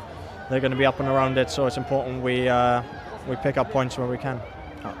 so they're going to be up and around it. So it's important we pick up points where we can.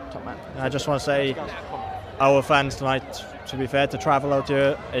 Oh, top man. I just want to say, our fans tonight, to be fair, to travel out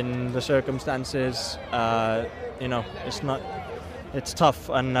here in the circumstances, it's tough,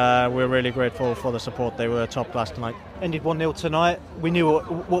 and we're really grateful for the support. They were top class tonight. Ended 1-0 tonight. We knew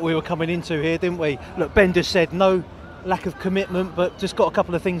what we were coming into here, didn't we? Look, Ben just said no lack of commitment, but just got a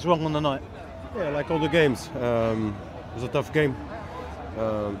couple of things wrong on the night. Yeah, like all the games. It was a tough game.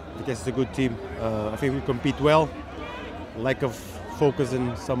 I guess it's a good team. I think we compete well. Lack of focus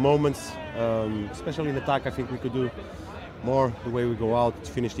in some moments, especially in attack. I think we could do more the way we go out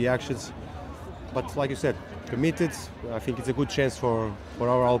to finish the actions. But like you said, committed. I think it's a good chance for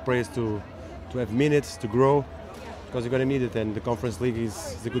our all players to have minutes, to grow, because you're going to need it. And the Conference League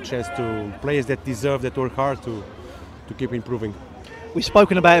is a good chance to players that deserve, that work hard to keep improving. We've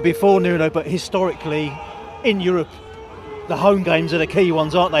spoken about it before, Nuno, but historically in Europe, the home games are the key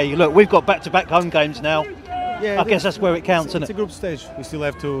ones, aren't they? Look, we've got back-to-back home games now. Yeah, I guess that's where it counts, isn't it? It's a group stage. We still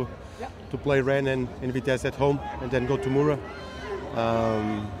have to play Rennes and Vitesse at home and then go to Mura.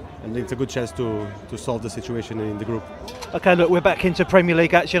 And it's a good chance to solve the situation in the group. OK, look, we're back into Premier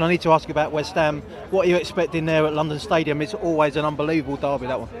League action. I need to ask you about West Ham. What are you expecting there at London Stadium? It's always an unbelievable derby,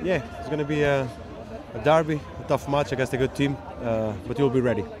 that one. Yeah, it's going to be a derby, a tough match against a good team, but you'll be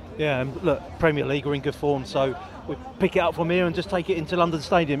ready. Yeah, and look, Premier League are in good form, so we pick it up from here and just take it into London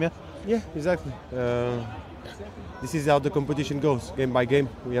Stadium, yeah? Yeah, exactly. This is how the competition goes, game by game.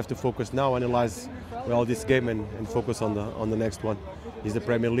 We have to focus now, analyze well this game, and focus on the next one. It's the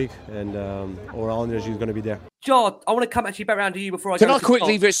Premier League, and our energy is going to be there. John, I want to come actually back around to you before I Can go I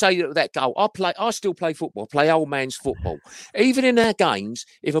quickly say that goal? I still play football, play old man's football. Even in our games,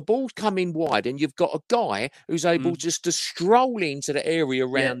 if a ball's coming wide and you've got a guy who's able just to stroll into the area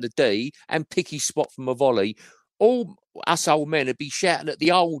around the D and pick his spot from a volley, all us old men would be shouting at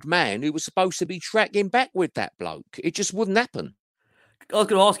the old man who was supposed to be tracking back with that bloke. It just wouldn't happen. was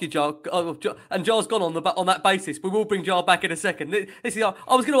going to ask you, Joel, and Joel's gone on that basis. We will bring Joel back in a second. I was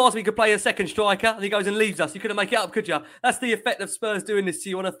going to ask if he could play a second striker, and he goes and leaves us. You couldn't make it up, could you? That's the effect of Spurs doing this to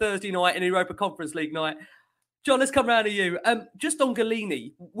you on a Thursday night in Europa Conference League night. John, let's come round to you. Just on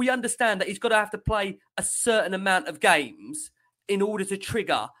Galini, we understand that he's got to have to play a certain amount of games in order to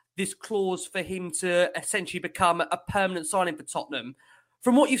trigger this clause for him to essentially become a permanent signing for Tottenham.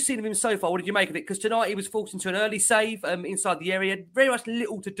 From what you've seen of him so far, what did you make of it? Because tonight he was forced into an early save inside the area. Very much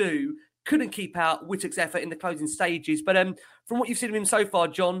little to do. Couldn't keep out Whittock's effort in the closing stages. But from what you've seen of him so far,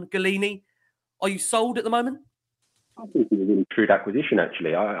 John, Galini, are you sold at the moment? I think it was a really shrewd acquisition,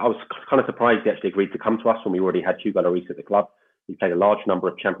 actually. I was kind of surprised he actually agreed to come to us when we already had Hugo Lloris at the club. He played a large number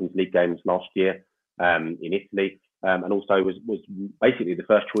of Champions League games last year in Italy. And also was basically the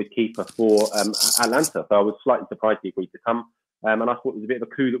first choice keeper for Atalanta. So I was slightly surprised he agreed to come. And I thought it was a bit of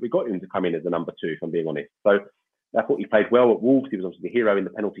a coup that we got him to come in as the number 2, if I'm being honest. So I thought he played well at Wolves. He was obviously the hero in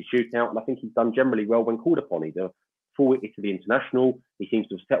the penalty shootout. And I think he's done generally well when called upon. He's a full Italy international. He seems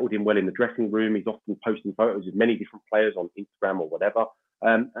to have settled in well in the dressing room. He's often posting photos with many different players on Instagram or whatever.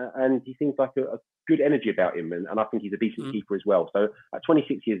 And he seems like a good energy about him. And I think he's a decent keeper as well. So at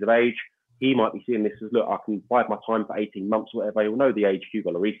 26 years of age, he might be seeing this as, look, I can bide my time for 18 months or whatever. He'll know the age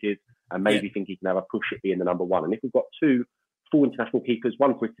Hugo Lloris is and maybe think he can have a push at being the number 1. And if we've got 2 full international keepers,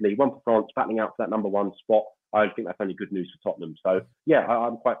 one for Italy, one for France, battling out for that number 1 spot, I think that's only good news for Tottenham. So, yeah,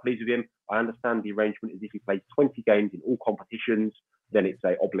 I'm quite pleased with him. I understand the arrangement is if he plays 20 games in all competitions, then it's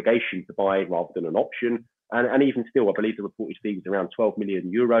an obligation to buy rather than an option. And even still, I believe the reported fee was around 12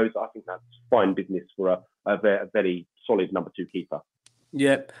 million euros. I think that's fine business for a very solid number 2 keeper.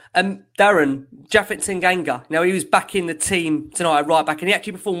 Yeah. Darren, Japhet Tanganga. Now, he was back in the team tonight at right back, and he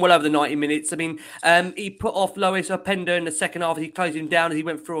actually performed well over the 90 minutes. I mean, he put off Lois Openda in the second half. He closed him down as he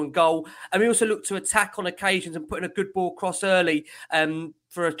went through on goal. And he also looked to attack on occasions and putting a good ball cross early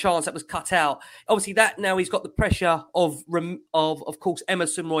for a chance that was cut out. Obviously, that now he's got the pressure of course,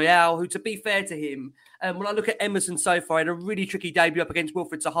 Emerson Royale, who, to be fair to him, when I look at Emerson so far, he had a really tricky debut up against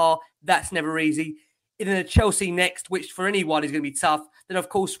Wilfried Zaha. That's never easy. In a Chelsea next, which for anyone is going to be tough. Then, of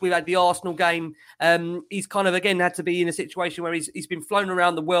course, we've had the Arsenal game. He's kind of, again, had to be in a situation where he's been flown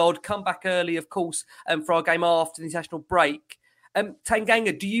around the world, come back early, of course, for our game after the international break.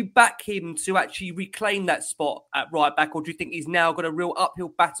 Tanganga, do you back him to actually reclaim that spot at right back, or do you think he's now got a real uphill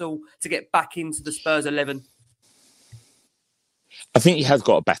battle to get back into the Spurs 11? I think he has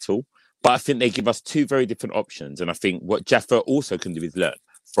got a battle, but I think they give us 2 very different options. And I think what Jaffa also can do is learn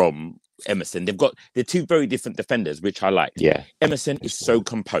from Emerson. They're 2 very different defenders, which I like. Yeah. Emerson is so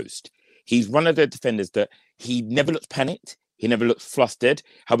composed. He's one of the defenders that he never looks panicked. He never looks flustered.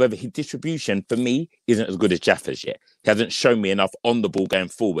 However, his distribution for me isn't as good as Jaffa's yet. He hasn't shown me enough on the ball going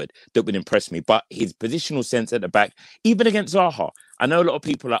forward that would impress me. But his positional sense at the back, even against Zaha, I know a lot of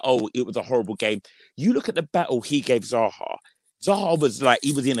people are like, oh, it was a horrible game. You look at the battle he gave Zaha. Zaha was like,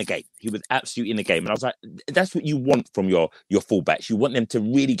 he was in a game. He was absolutely in a game. And I was like, that's what you want from your fullbacks. You want them to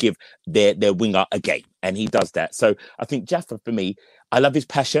really give their winger a game. And he does that. So I think Jaffa, for me, I love his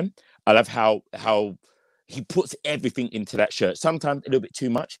passion. I love how he puts everything into that shirt. Sometimes a little bit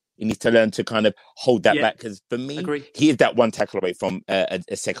too much. He needs to learn to kind of hold that back. Because for me, he is that one tackle away from a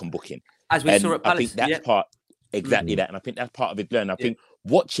second booking. As we saw at Palace. I think that's part, exactly that. And I think that's part of his learning. I think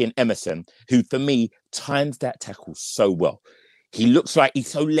watching Emerson, who for me times that tackle so well. He looks like he's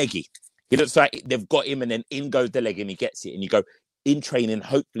so leggy. He looks like they've got him and then in goes the leg and he gets it. And you go, in training,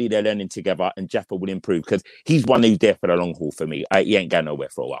 hopefully they're learning together and Jaffa will improve because he's one who's there for the long haul for me. He ain't going nowhere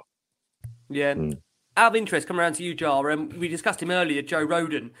for a while. Yeah. Out of interest, come around to you, Jar. We discussed him earlier, Joe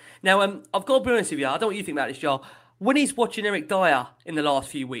Rodon. Now, I've got to be honest with you. I don't know what you think about this, Jar. When he's watching Eric Dyer in the last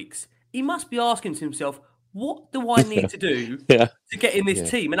few weeks, he must be asking to himself, what do I need to do to get in this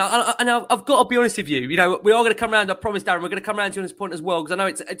team? And I've got to be honest with you. You know, we are going to come around. I promise, Darren, we're going to come around to you on this point as well because I know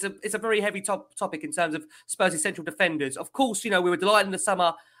it's a very heavy topic in terms of Spurs' central defenders. Of course, you know, we were delighted in the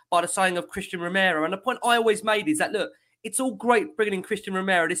summer by the signing of Christian Romero, and the point I always made is that look, it's all great bringing in Christian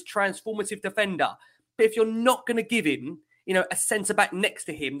Romero, this transformative defender, but if you're not going to give him, you know, a centre back next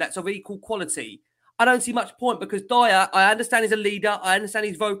to him that's of equal quality, I don't see much point because Dyer, I understand he's a leader. I understand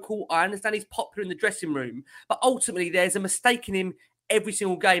he's vocal. I understand he's popular in the dressing room. But ultimately, there's a mistake in him every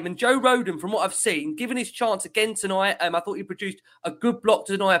single game. And Joe Rodon, from what I've seen, given his chance again tonight, I thought he produced a good block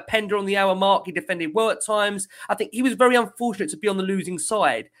to deny a Openda on the hour mark. He defended well at times. I think he was very unfortunate to be on the losing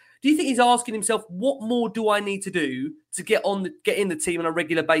side. Do you think he's asking himself, what more do I need to do to get in the team on a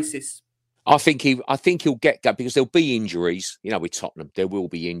regular basis? I think he'll get that because there'll be injuries. You know, with Tottenham, there will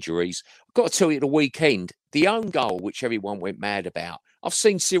be injuries. I've got to tell you, at the weekend, the own goal, which everyone went mad about. I've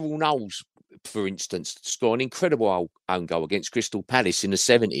seen Cyril Knowles for instance, scored an incredible own goal against Crystal Palace in the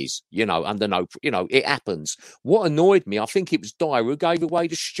 70s, it happens. What annoyed me, I think it was Dyer who gave away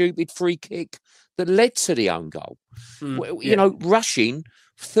the stupid free kick that led to the own goal. Rushing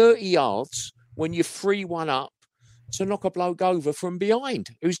 30 yards when you're 3-1 up to knock a bloke over from behind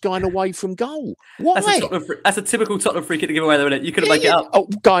who's going away from goal. Why? That's a typical Tottenham free kick to give away, though, isn't it? You couldn't make it up. Oh,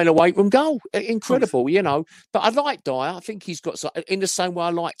 going away from goal. Incredible, But I like Dyer. I think he's got, in the same way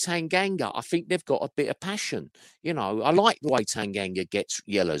I like Tanganga, I think they've got a bit of passion. I like the way Tanganga gets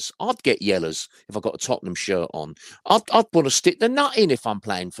yellers. I'd get yellers if I got a Tottenham shirt on. I'd want to stick the nut in if I'm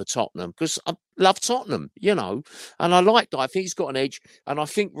playing for Tottenham because I love Tottenham, and I like Dyer. I think he's got an edge, and I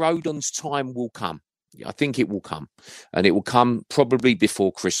think Rodon's time will come. I think it will come, and it will come probably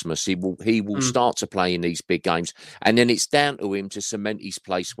before Christmas. He will start to play in these big games, and then it's down to him to cement his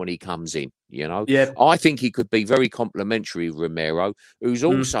place when he comes in. I think he could be very complimentary with Romero, who's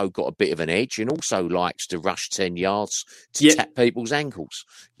also got a bit of an edge and also likes to rush 10 yards to tap people's ankles.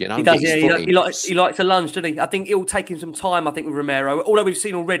 He does. He likes a lunge, doesn't he? I think it will take him some time. I think with Romero, although we've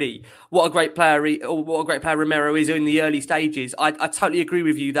seen already what a great player Romero is in the early stages. I totally agree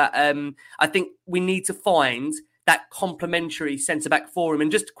with you that I think we need to find that complementary centre-back for him.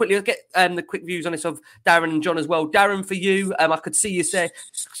 And just quickly, I'll get the quick views on this of Darren and John as well. Darren, for you, I could see you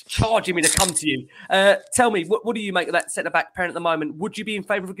charging me to come to you. Tell me, what do you make of that centre-back pairing at the moment? Would you be in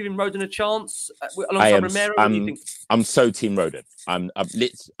favour of giving Rodon a chance alongside Romero? What do you think? I'm so team Rodon.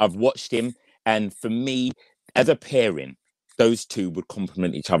 I've watched him, and for me, as a pairing, those two would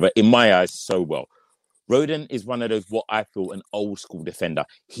complement each other, in my eyes, so well. Rodon is one of those, what I feel, an old school defender.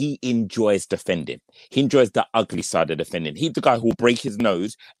 He enjoys defending. He enjoys the ugly side of defending. He's the guy who will break his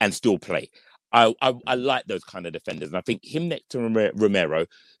nose and still play. I like those kind of defenders. And I think him next to Romero,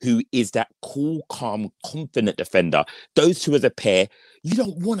 who is that cool, calm, confident defender, those two as a pair, you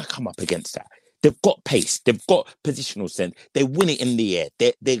don't want to come up against that. They've got pace. They've got positional sense. They win it in the air.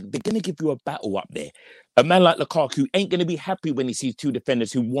 They're going to give you a battle up there. A man like Lukaku ain't going to be happy when he sees two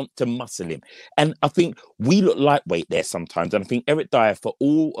defenders who want to muscle him. And I think we look lightweight there sometimes. And I think Eric Dyer, for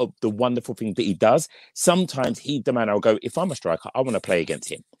all of the wonderful things that he does, sometimes he's the man I'll go, if I'm a striker, I want to play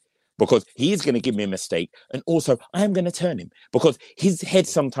against him. Because he is going to give me a mistake. And also, I am going to turn him. Because his head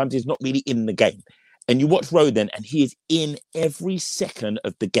sometimes is not really in the game. And you watch Rodon, and he is in every second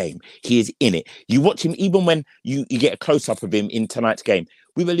of the game. He is in it. You watch him, even when you get a close-up of him in tonight's game.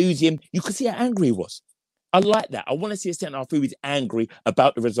 We were losing him. You could see how angry he was. I like that. I want to see a centre-half who is angry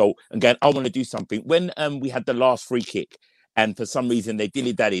about the result and going, I want to do something. When we had the last free kick, and for some reason they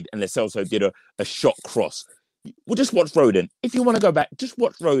dilly-dallied, and Lo Celso did a shot cross. Well, just watch Rodon. If you want to go back, just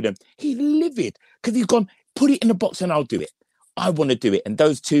watch Rodon. He's livid because he's gone, put it in the box and I'll do it. I want to do it. And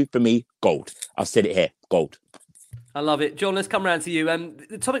those two, for me, gold. I've said it here, gold. I love it. John, let's come around to you.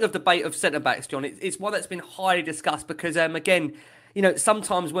 The topic of debate of centre-backs, John, it's one that's been highly discussed because, again,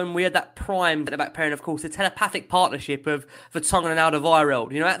 sometimes when we had that prime centre-back pairing, of course, the telepathic partnership of Vertonghen and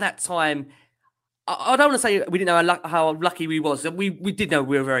Alderweireld, at that time, I don't want to say we didn't know how lucky we was. We did know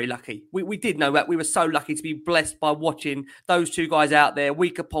we were very lucky. We did know that we were so lucky to be blessed by watching those two guys out there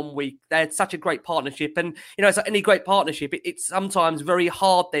week upon week. They had such a great partnership. And, it's like any great partnership, it's sometimes very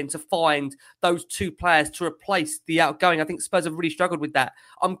hard then to find those two players to replace the outgoing. I think Spurs have really struggled with that.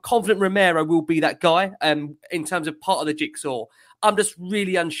 I'm confident Romero will be that guy in terms of part of the jigsaw. I'm just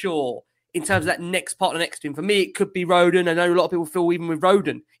really unsure in terms of that next partner next to him. For me, it could be Rodon. I know a lot of people feel even with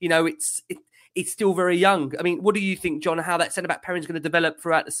Rodon, it's still very young. I mean, what do you think, John, how that centre-back pairing is going to develop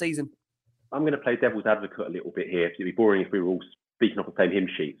throughout the season? I'm going to play devil's advocate a little bit here. It'd be boring if we were all speaking off the same hymn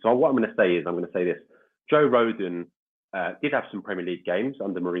sheet. So what I'm going to say is, this. Joe Rodon did have some Premier League games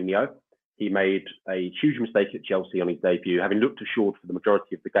under Mourinho. He made a huge mistake at Chelsea on his debut, having looked assured for the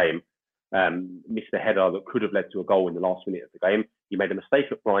majority of the game. Missed a header that could have led to a goal in the last minute of the game. He made a mistake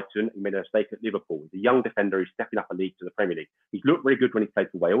at Brighton. He made a mistake at Liverpool. He's a young defender who's stepping up a league to the Premier League. He's looked very good when he's played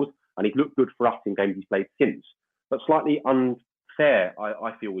for Wales, and he's looked good for us in games he's played since. But slightly unfair,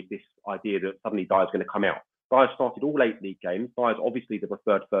 I feel, with this idea that suddenly Dyer's going to come out. Dyer started all 8 league games. Dyer's obviously the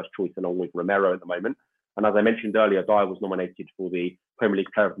preferred first choice along with Romero at the moment. And as I mentioned earlier, Dyer was nominated for the Premier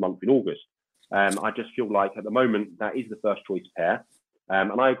League Player of the Month in August. I just feel like at the moment that is the first choice pair.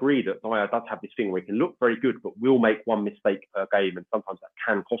 And I agree that Dyer does have this thing where he can look very good, but will make one mistake per game. And sometimes that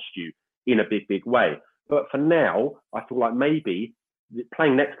can cost you in a big, big way. But for now, I feel like maybe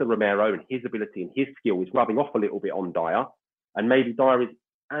playing next to Romero and his ability and his skill is rubbing off a little bit on Dyer. And maybe Dyer is,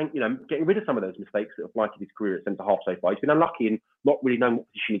 getting rid of some of those mistakes that have blighted his career at centre-half so far. He's been unlucky in not really knowing what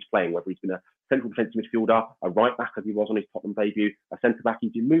position he's playing, whether he's been a central defensive midfielder, a right back as he was on his Tottenham debut, a centre back.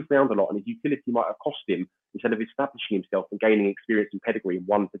 He's been moved around a lot, and his utility might have cost him instead of establishing himself and gaining experience and pedigree in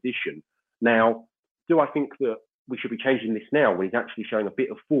one position. Now, do I think that we should be changing this now when he's actually showing a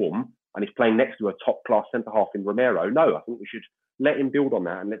bit of form and he's playing next to a top-class centre-half in Romero? No, I think we should let him build on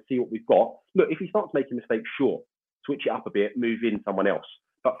that and let's see what we've got. Look, if he starts making mistakes, sure, switch it up a bit, move in someone else.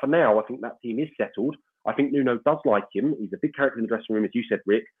 But for now, I think that team is settled. I think Nuno does like him. He's a big character in the dressing room, as you said,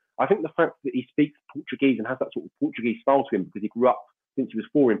 Rick. I think the fact that he speaks Portuguese and has that sort of Portuguese style to him because he grew up since he was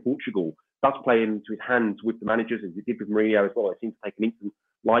 4 in Portugal does play into his hands with the managers, as he did with Mourinho as well. It seems to take an instant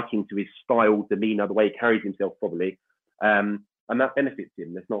liking to his style, demeanour, the way he carries himself probably. And that benefits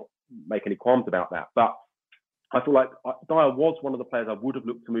him. Let's not make any qualms about that. But I feel like Dyer was one of the players I would have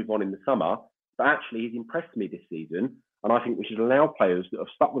looked to move on in the summer, but actually he's impressed me this season. And I think we should allow players that have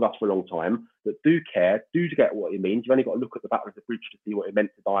stuck with us for a long time, that do care, do get what it means. You've only got to look at the Battle of the Bridge to see what it meant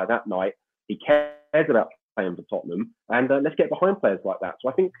to Dyer that night. He cares about playing for Tottenham, and let's get behind players like that. So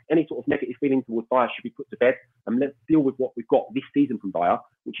I think any sort of negative feeling towards Dyer should be put to bed, and let's deal with what we've got this season from Dyer,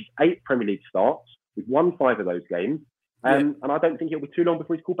 which is 8 Premier League starts. We've won 5 of those games, and I don't think it'll be too long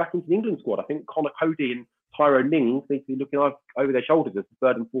before he's called back into the England squad. I think Connor Cody and Tyrone Mings need to be looking over their shoulders as the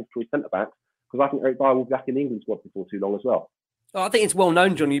third and fourth choice centre-backs, because I think Eric Dyer will be back in the England squad before too long as well. I think it's well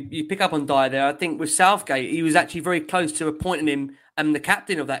known, John. You pick up on Dyer there. I think with Southgate, he was actually very close to appointing him the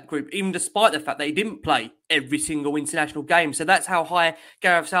captain of that group, even despite the fact that he didn't play every single international game. So that's how high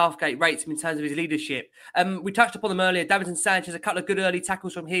Gareth Southgate rates him in terms of his leadership. We touched upon them earlier. Davinson Sanchez, a couple of good early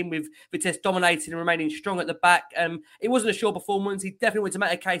tackles from him, with Vitesse dominating and remaining strong at the back. It wasn't a sure performance. He definitely went to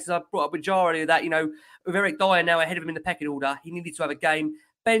make a case, as I brought up with Jar earlier, that, with Eric Dyer now ahead of him in the pecking order, he needed to have a game.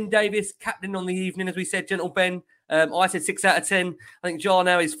 Ben Davies, captain on the evening, as we said, gentle Ben. I said 6 out of 10. I think Jar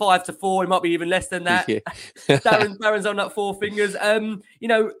now is 5 to 4. It might be even less than that. Yeah. Darren's on that 4 fingers.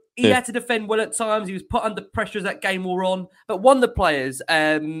 He had to defend well at times. He was put under pressure as that game wore on. But one of the players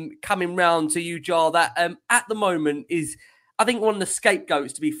coming round to you, Jar, that at the moment is, I think, one of the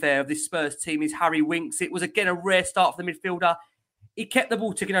scapegoats, to be fair, of this Spurs team is Harry Winks. It was, again, a rare start for the midfielder. He kept the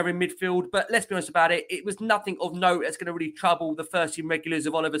ball ticking over in midfield, but let's be honest about it, it was nothing of note that's going to really trouble the first team regulars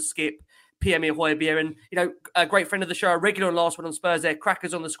of Oliver Skipp, Pierre-Emile Højbjerg. And, a great friend of the show, a regular on Last One on Spurs there,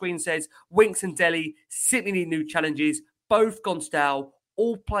 Crackers on the screen, says, Winks and Dele simply need new challenges, both gone stale.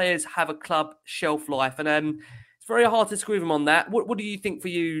 All players have a club shelf life. And it's very hard to disagree with him on that. What do you think for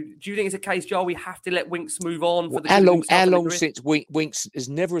you? Do you think it's a case, Joel, we have to let Winks move on? For how long since Winks has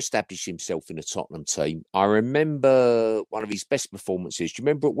never established himself in a Tottenham team? I remember one of his best performances. Do you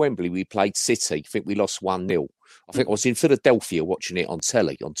remember at Wembley we played City? I think we lost 1-0. I think I was in Philadelphia watching it on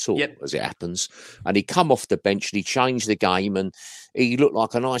telly, on tour, as it happens. And he come off the bench and he changed the game and he looked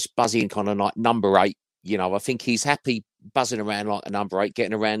like a nice buzzing kind of like number 8. I think he's happy buzzing around like a number 8,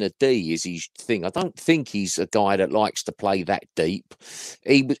 getting around a D is his thing. I don't think he's a guy that likes to play that deep.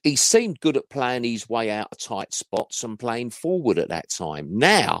 He seemed good at playing his way out of tight spots and playing forward at that time.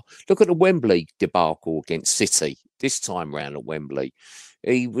 Now, look at the Wembley debacle against City this time round at Wembley.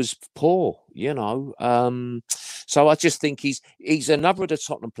 He was poor, So I just think he's another of the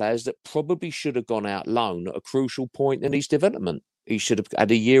Tottenham players that probably should have gone out loan at a crucial point in his development. He should have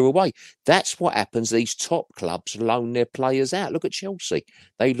had a year away. That's what happens. These top clubs loan their players out. Look at Chelsea.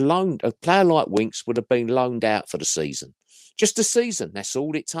 They loaned a player like Winks would have been loaned out for the season. Just a season. That's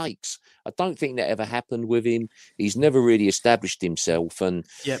all it takes. I don't think that ever happened with him. He's never really established himself. And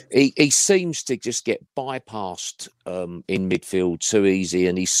he seems to just get bypassed in midfield too easy.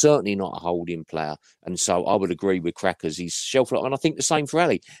 And he's certainly not a holding player. And so I would agree with Crackers. He's shelf life. And I think the same for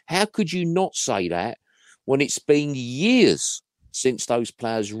Ali. How could you not say that when it's been years since those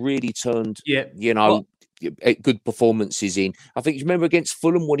players really turned, good performances in? I think you remember against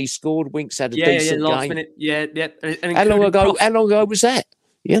Fulham when he scored, Winks had a decent last game. Minute. And how long ago was that?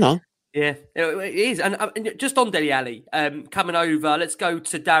 Yeah, it is. And just on Dele Alli, coming over, let's go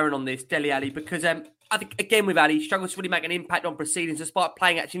to Darren on this, Dele Alli, because I think, again, with Ali, he struggles to really make an impact on proceedings despite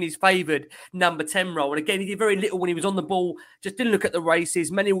playing actually in his favoured number 10 role. And again, he did very little when he was on the ball, just didn't look at the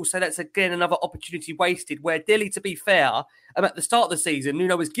races. Many will say that's, again, another opportunity wasted, where Dele, to be fair, at the start of the season,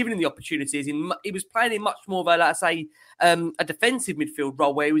 Nuno was giving him the opportunities. He was playing in much more of a defensive midfield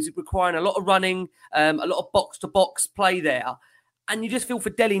role where he was requiring a lot of running, a lot of box-to-box play there. And you just feel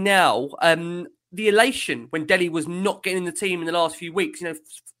for Dele now, the elation when Dele was not getting in the team in the last few weeks,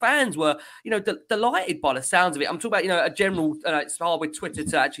 fans were, delighted by the sounds of it. I'm talking about, a general, it's hard with Twitter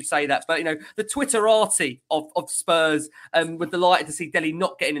to actually say that, but, the Twitterati of Spurs were delighted to see Dele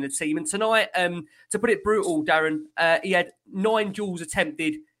not getting in the team. And tonight, to put it brutal, Darren, he had 9 duels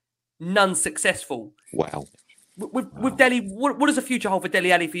attempted, none successful. Wow. with Dele, what does the future hold for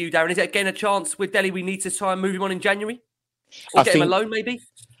Dele Alli for you, Darren? Is it again a chance with Dele we need to try and move him on in January? Or get him alone, maybe?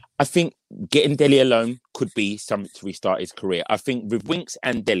 I think getting Dele alone could be something to restart his career. I think with Winks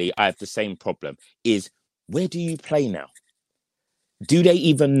and Dele, I have the same problem, is where do you play now? Do they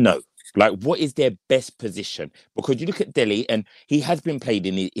even know? Like, what is their best position? Because you look at Dele, and he has been played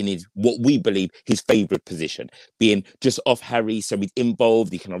in his what we believe his favourite position, being just off Harry, so he's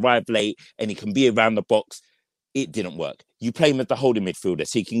involved, he can arrive late, and he can be around the box. It didn't work. You play him as the holding midfielder,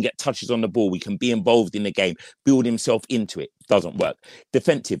 so he can get touches on the ball, he can be involved in the game, build himself into it. Doesn't work.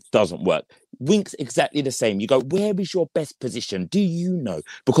 Defensive doesn't work. Winks exactly the same. You go, where is your best position? Do you know?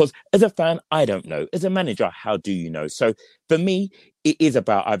 Because as a fan, I don't know. As a manager, how do you know? So for me, it is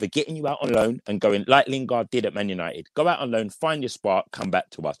about either getting you out on loan and going like Lingard did at Man United. Go out on loan, find your spark, come back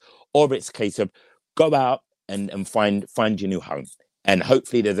to us. Or it's a case of go out and find your new home. And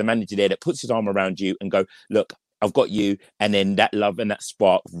hopefully there's a manager there that puts his arm around you and go, look, I've got you. And then that love and that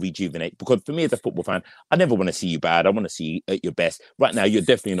spark rejuvenate. Because for me as a football fan, I never want to see you bad. I want to see you at your best. Right now, you're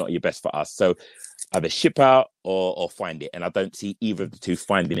definitely not at your best for us. So either ship out or find it. And I don't see either of the two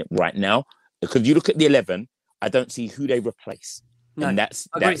finding it right now. Because you look at the 11, I don't see who they replace. No, and that's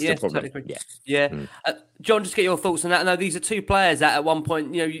the problem. Totally yeah. John, just get your thoughts on that. I know these are two players that at one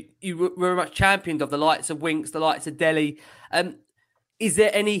point, you were very much championed of, the likes of Winks, the likes of Dele. Is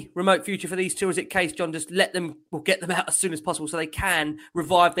there any remote future for these two? Or is it case, John, just get them out as soon as possible so they can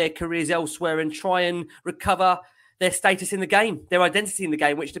revive their careers elsewhere and try and recover their status in the game, their identity in the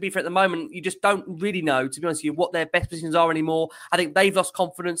game, which, to be fair, at the moment, you just don't really know, to be honest with you, what their best positions are anymore. I think they've lost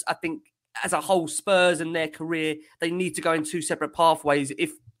confidence. I think as a whole, Spurs and their career, they need to go in two separate pathways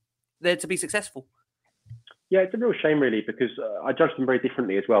if they're to be successful. Yeah, it's a real shame, really, because I judge them very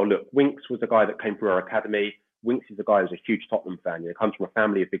differently as well. Look, Winks was a guy that came through our academy. Winks is a guy who's a huge Tottenham fan. He comes from a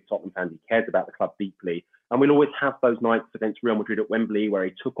family of big Tottenham fans. He cares about the club deeply. And we'll always have those nights against Real Madrid at Wembley where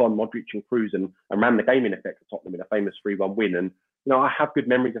he took on Modric and Kroos and ran the game in effect for Tottenham in a famous 3-1 win. And, I have good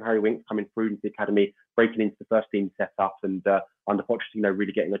memories of Harry Winks coming through into the academy, breaking into the first team setup and under Pochettino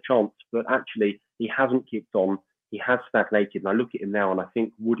really getting a chance. But actually, he hasn't kicked on. He has stagnated. And I look at him now and I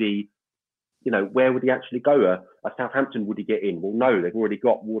think, would he, where would he actually go? At Southampton, would he get in? Well, no, they've already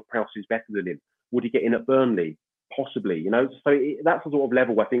got Ward-Prowse who's better than him. Would he get in at Burnley? Possibly, So that's the sort of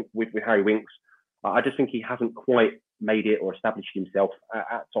level I think with Harry Winks. I just think he hasn't quite made it or established himself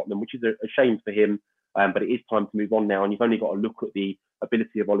at Tottenham, which is a shame for him. But it is time to move on now. And you've only got to look at the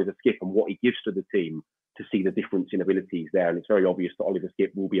ability of Oliver Skipp and what he gives to the team to see the difference in abilities there. And it's very obvious that Oliver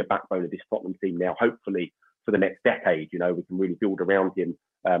Skipp will be a backbone of this Tottenham team now, hopefully for the next decade. We can really build around him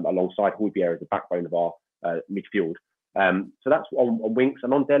alongside Højbjerg as the backbone of our midfield. So that's on Winks.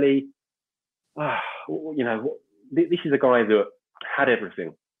 And on Dele, this is a guy that had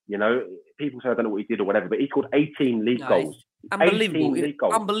everything. People say I don't know what he did or whatever, but he scored 18 league goals. Unbelievable. 18 league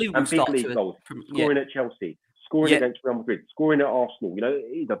goals. Unbelievable and big league goals. Scoring at Chelsea, scoring against Real Madrid, scoring at Arsenal.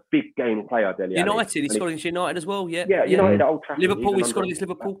 He's a big game player, Dele Alli. United, he scored against United as well. Yeah, United at Old Trafford. Liverpool, he scored against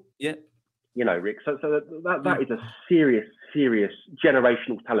Liverpool. Yeah. Rick. So that is a serious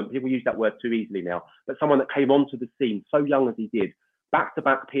generational talent. People use that word too easily now, but someone that came onto the scene so young as he did,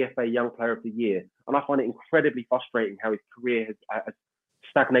 back-to-back PFA Young Player of the Year, and I find it incredibly frustrating how his career has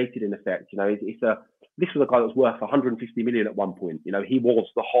stagnated in effect. This was a guy that was worth 150 million at one point. He was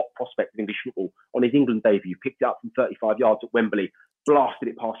the hot prospect of English football. On his England debut, picked it up from 35 yards at Wembley, blasted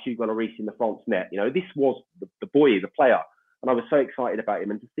it past Hugo Lloris in the France net. This was the boy, the player. And I was so excited about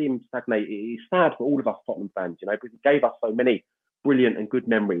him. And to see him stagnate, it's sad for all of us Tottenham fans, because he gave us so many brilliant and good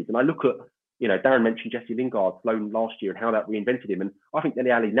memories. And I look at, Darren mentioned Jesse Lingard's loan last year and how that reinvented him. And I think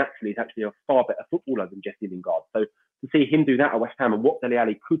Dele Alli naturally is actually a far better footballer than Jesse Lingard. So to see him do that at West Ham and what Dele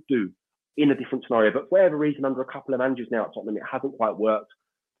Alli could do in a different scenario, but for whatever reason, under a couple of managers now at Tottenham, it hasn't quite worked.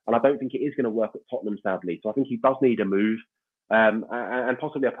 And I don't think it is going to work at Tottenham, sadly. So I think he does need a move and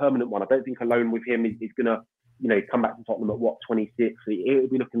possibly a permanent one. I don't think a loan with him is going to, come back to Tottenham at 26. He'll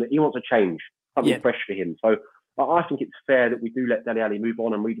be looking at, he wants a change, something fresh for him. So I think it's fair that we do let Dele Alli move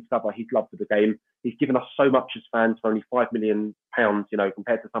on and rediscover his love for the game. He's given us so much as fans for only £5 million,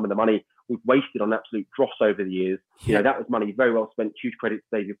 compared to some of the money we've wasted on absolute dross over the years. That was money very well spent. Huge credit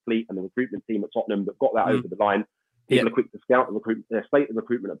to David Fleet and the recruitment team at Tottenham that got that over the line. People are quick to scout the slate the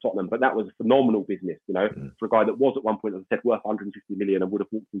recruitment at Tottenham, but that was a phenomenal business, for a guy that was at one point, as I said, worth 150 million and would have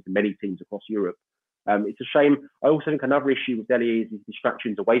walked into many teams across Europe. It's a shame. I also think another issue with Dele is his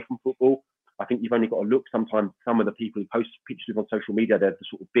distractions away from football. I think you've only got to look sometimes. Some of the people who post pictures on social media, they're the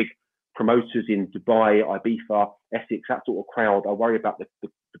sort of big promoters in Dubai, Ibiza, Essex, that sort of crowd. I worry about the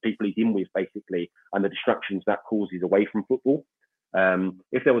people he's in with, basically, and the distractions that causes away from football.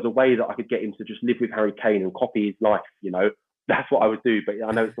 If there was a way that I could get him to just live with Harry Kane and copy his life, that's what I would do. But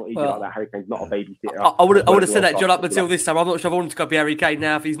I know it's not easy like that. Harry Kane's not a babysitter. I would have said that, John, up until this time. I'm not sure I wanted to copy Harry Kane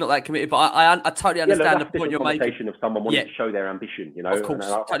now if he's not that committed. But I totally understand the point you're making. Of someone wanting to show their ambition, Of course,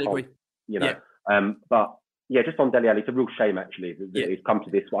 totally agree. But just on Dele Alli, it's a real shame actually that it's come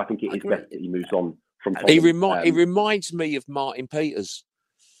to this. But I think it is best that he moves on from. He reminds me of Martin Peters,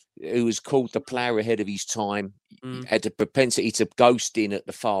 who was called the player ahead of his time. Had the propensity to ghost in at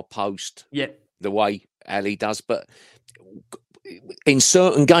the far post. The way Ali does, but in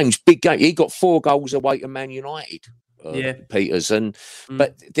certain games, big game, he got 4 goals away to Man United. Peters,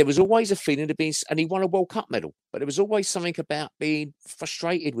 but there was always a feeling of being, and he won a World Cup medal. But there was always something about being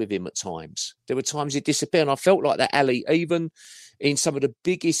frustrated with him at times. There were times he'd disappear, and I felt like that Ali, even in some of the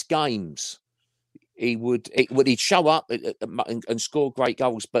biggest games, he'd show up and score great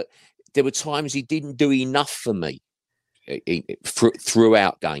goals. But there were times he didn't do enough for me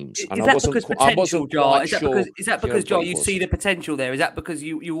throughout games. Is that because, Joel, you see the potential there? Is that because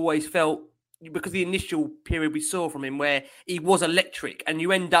you always felt, because the initial period we saw from him where he was electric, and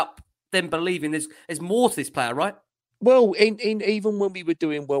you end up then believing there's more to this player, right? Well, in even when we were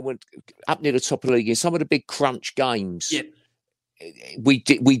doing well up near the top of the league, in some of the big crunch games,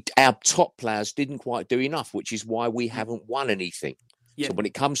 our top players didn't quite do enough, which is why we haven't won anything. So when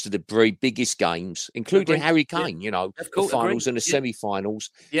it comes to the very biggest games, including Harry Kane, the finals and the semi-finals,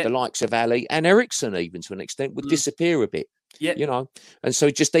 the likes of Ali and Eriksen, even to an extent, would disappear a bit. And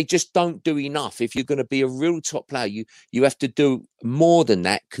so they just don't do enough. If you're going to be a real top player, you have to do more than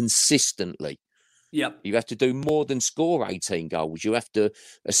that consistently. You have to do more than score 18 goals. You have to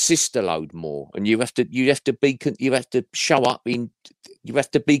assist a load more, and you have to show up you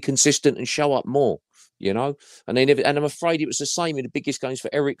have to be consistent and show up more. And I'm afraid it was the same in the biggest games for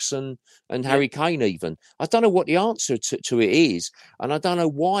Eriksen and Harry Kane. Even I don't know what the answer to it is, and I don't know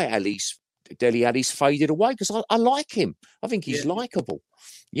why Dele Alli's faded away, because I like him. I think he's likable,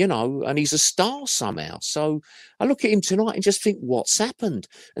 and he's a star somehow. So I look at him tonight and just think, what's happened?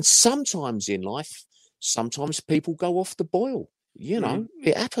 And sometimes in life, people go off the boil.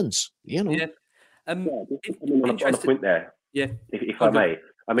 It happens. On a point there, if I may.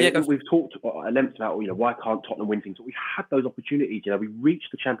 I mean, we've talked at length about, why can't Tottenham win things? But we've had those opportunities. We reached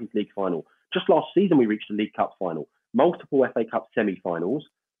the Champions League final. Just last season, we reached the League Cup final, multiple FA Cup semi-finals,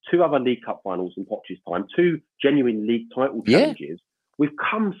 2 other League Cup finals in Poch's time, 2 genuine league title challenges. We've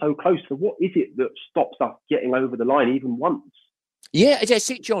come so close. So what is it that stops us getting over the line even once? Yeah, that's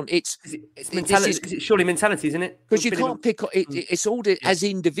it, John. It's mentality. It's surely mentality, isn't it? Because you can't pick it. It's all as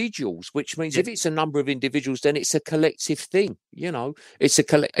individuals, which means if it's a number of individuals, then it's a collective thing. It's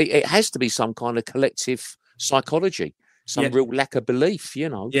it has to be some kind of collective psychology, some real lack of belief.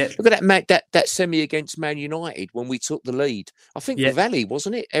 Look at that semi against Man United when we took the lead. I think Valley,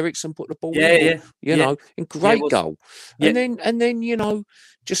 wasn't it? Eriksen put the ball in. In great goal, and then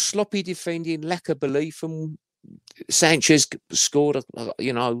just sloppy defending, lack of belief, and Sanchez scored,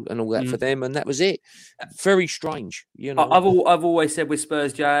 and all that for them, and that was it. Very strange, I've always said with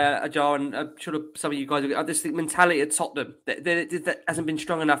Spurs, Joe, and I'm sure some of you guys, I just think mentality at Tottenham that hasn't been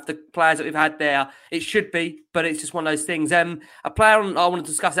strong enough. The players that we've had there, it should be, but it's just one of those things. A player I want to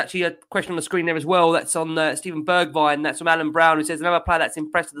discuss, actually, a question on the screen there as well. That's on Stephen Bergvine. That's from Alan Brown, who says another player that's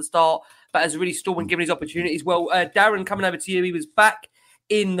impressed at the start, but has really stalled when given his opportunities. Well, Darren, coming over to you, he was back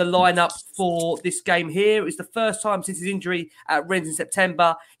in the lineup for this game here. It was the first time since his injury at Rennes in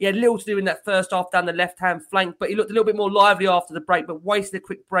September. He had little to do in that first half down the left-hand flank, but he looked a little bit more lively after the break, but wasted a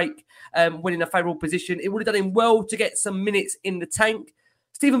quick break when in a favourable position. It would have done him well to get some minutes in the tank.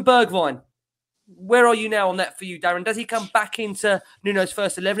 Stephen Bergvine, where are you now on that for you, Darren? Does he come back into Nuno's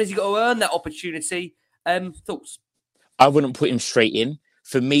first 11? Has he got to earn that opportunity? Thoughts? I wouldn't put him straight in.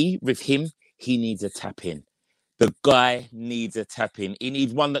 For me, with him, he needs a tap in. The guy needs a tap in. He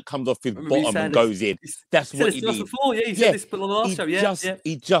needs one that comes off his bottom and goes in. That's what he needs. He said this on the last show.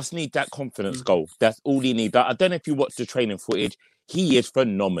 He just needs that confidence goal. That's all he needs. I don't know if you watch the training footage. He is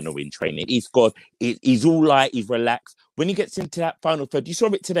phenomenal in training. He's all light. He's relaxed. When he gets into that final third, you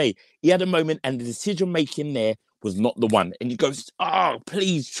saw it today. He had a moment, and the decision making there was not the one. And he goes,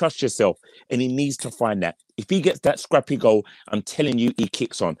 please trust yourself. And he needs to find that. If he gets that scrappy goal, I'm telling you, he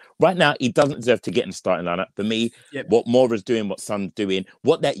kicks on. Right now, he doesn't deserve to get in the starting lineup. For me, what Mora's doing, what Son's doing,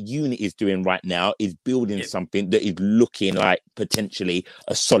 what that unit is doing right now is building something that is looking like potentially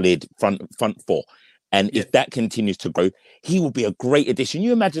a solid front four. And if that continues to grow, he will be a great addition.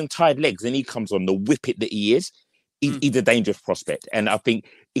 You imagine tired legs and he comes on, the whippet that he is. He's a dangerous prospect. And I think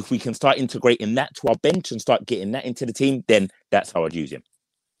if we can start integrating that to our bench and start getting that into the team, then that's how I'd use him.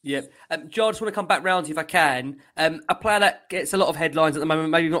 Yep. Joe, I just want to come back round to you if I can. A player that gets a lot of headlines at the moment,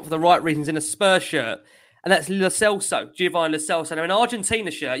 maybe not for the right reasons, in a Spurs shirt, and that's Lo Celso, Giovanni Lo Celso. Now, in an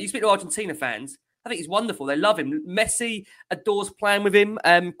Argentina shirt, you speak to Argentina fans, I think he's wonderful. They love him. Messi adores playing with him.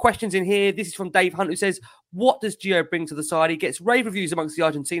 Questions in here. This is from Dave Hunt, who says, what does Gio bring to the side? He gets rave reviews amongst the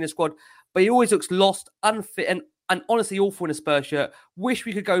Argentina squad, but he always looks lost, unfit, and honestly awful in a Spurs shirt. Wish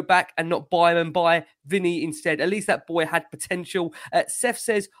we could go back and not buy him and buy Vinny instead. At least that boy had potential. Seth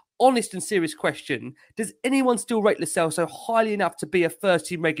says, honest and serious question. Does anyone still rate Lo Celso highly enough to be a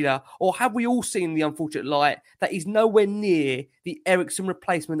first-team regular? Or have we all seen the unfortunate light that he's nowhere near the Eriksen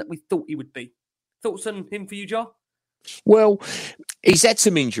replacement that we thought he would be? Thoughts on him for you, Joe? Well, he's had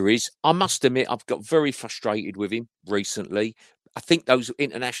some injuries. I must admit, I've got very frustrated with him recently. I think those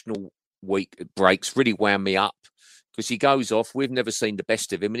international week breaks really wound me up because he goes off. We've never seen the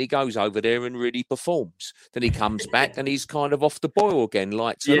best of him, and he goes over there and really performs. Then he comes back and he's kind of off the boil again,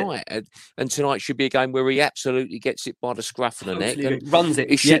 like tonight. Yeah. And tonight should be a game where he absolutely gets it by the scruff of the neck and runs it.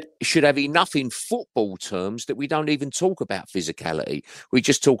 He should have enough in football terms that we don't even talk about physicality. We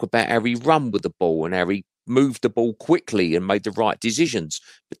just talk about how he run with the ball and how he moved the ball quickly and made the right decisions,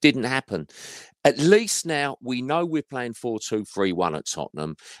 but didn't happen. At least now we know we're playing 4-2-3-1 at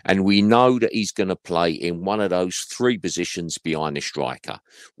Tottenham, and we know that he's going to play in one of those three positions behind the striker.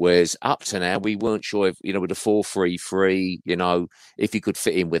 Whereas up to now, we weren't sure if, with the 4-3-3, if he could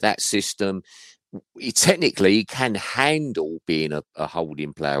fit in with that system. He technically can handle being a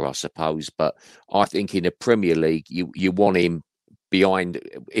holding player, I suppose, but I think in the Premier League, you want him behind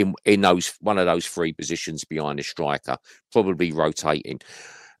in those one of those three positions behind the striker, probably rotating.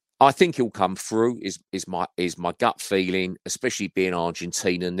 I think he'll come through. Is my gut feeling, especially being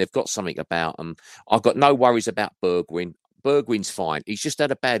Argentinian. They've got something about them. I've got no worries about Bergwijn. Bergwijn's fine. He's just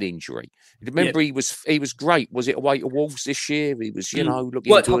had a bad injury. Remember, he was great. Was it away to Wolves this year? He was, looking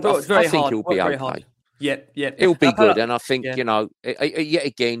good. I think he'll be okay. Yep. He'll be good, and I think yet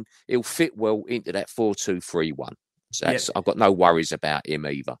again he'll fit well into that 4-2-3-1. So I've got no worries about him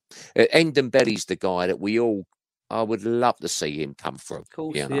either. Ndombele's the guy that I would love to see him come through. Of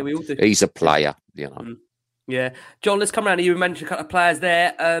course, we all do. He's a player, Yeah. John, let's come around to you. We mentioned a couple of players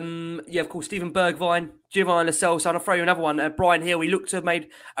there. Of course, Steven Bergwijn, Giovanni Lo Celso, and I'll throw you another one. Brian Hill, he looked to have made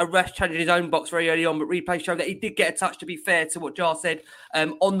a rash change in his own box very early on, but replay showed that he did get a touch, to be fair to what Jar said,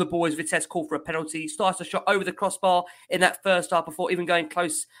 on the ball as Vitesse called for a penalty. He starts a shot over the crossbar in that first half before even going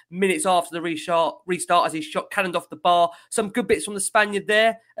close minutes after the restart as his shot cannoned off the bar. Some good bits from the Spaniard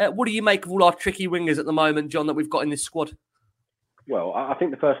there. What do you make of all our tricky wingers at the moment, John, that we've got in this squad? Well, I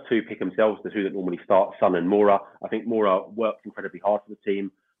think the first two pick themselves, the two that normally start, Son and Moura. I think Moura works incredibly hard for the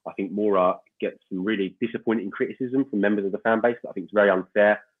team. I think Moura gets some really disappointing criticism from members of the fan base that I think is very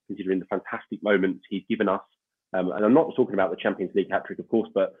unfair, considering the fantastic moments he's given us. And I'm not talking about the Champions League hat-trick, of course,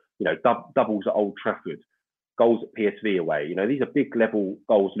 but, doubles at Old Trafford, goals at PSV away. These are big level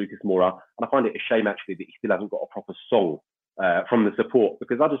goals, Lucas Moura. And I find it a shame, actually, that he still hasn't got a proper song from the support,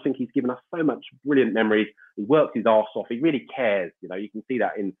 because I just think he's given us so much brilliant memories. He works his arse off. He really cares. You can see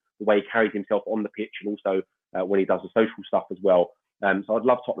that in the way he carries himself on the pitch, and also when he does the social stuff as well. So I'd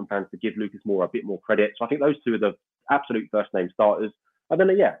love Tottenham fans to give Lucas Moura a bit more credit. So I think those two are the absolute first-name starters. And then,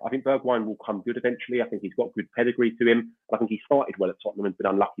 I think Bergwijn will come good eventually. I think he's got good pedigree to him. I think he started well at Tottenham and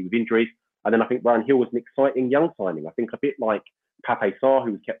been unlucky with injuries. And then I think Brian Hill was an exciting young signing. I think a bit like Pape Sarr,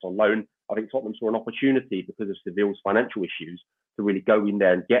 who was kept on loan. I think Tottenham saw an opportunity because of Seville's financial issues to really go in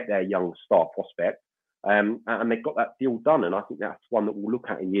there and get their young star prospect. And they got that deal done. And I think that's one that we'll look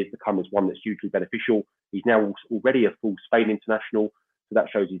at in years to come as one that's hugely beneficial. He's now already a full Spain international. So that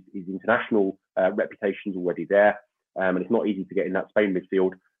shows his international reputation's already there. And it's not easy to get in that Spain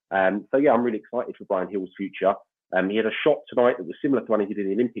midfield. I'm really excited for Brian Hill's future. He had a shot tonight that was similar to one he did in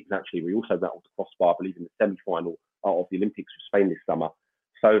the Olympics, actually, where he also rattled the crossbar, I believe, in the semi-final of the Olympics for Spain this summer.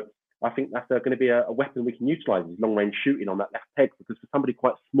 So I think that's going to be a weapon we can utilise, his long-range shooting on that left peg, because for somebody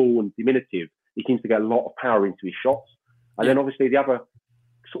quite small and diminutive, he seems to get a lot of power into his shots. And then obviously the other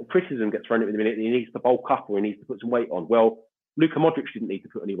sort of criticism gets thrown at him in a minute, he needs to bulk up or he needs to put some weight on. Well, Luka Modric didn't need to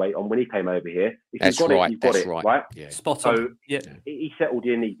put any weight on when he came over here. If you've got it, you've got it, right? Yeah. Spot on. So he settled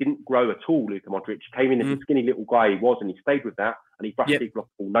in. He didn't grow at all, Luka Modric. Came in as a skinny little guy he was, and he stayed with that. And he brushed people off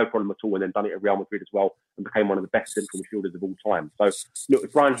the ball, no problem at all, and then done it at Real Madrid as well, and became one of the best central midfielders of all time. So, look,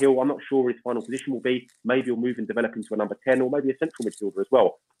 with Brian Hill, I'm not sure his final position will be. Maybe he'll move and develop into a number 10, or maybe a central midfielder as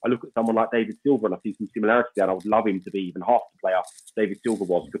well. I look at someone like David Silva, and I see some similarities there, and I would love him to be even half the player David Silva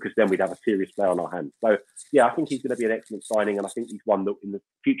was, because then we'd have a serious player on our hands. So, I think he's going to be an excellent signing, and I think he's one that in the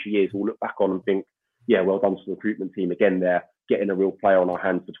future years we'll look back on and think, well done to the recruitment team again there, getting a real player on our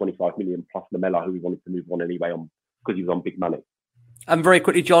hands for 25 million plus Lamela, who we wanted to move on anyway because he was on big money. And very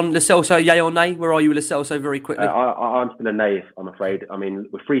quickly, John, Lo Celso, yay or nay? Where are you with Lo Celso very quickly? I'm still a nay, I'm afraid. I mean,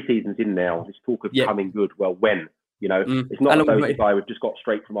 we're 3 seasons in now. This talk of becoming good, well, when? You know, it's not as though the guy we've just got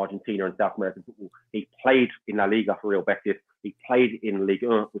straight from Argentina and South American football. He played in La Liga for Real Betis. He played in Ligue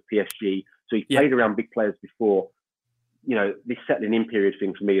 1 with PSG. So he played around big players before. You know, this settling in period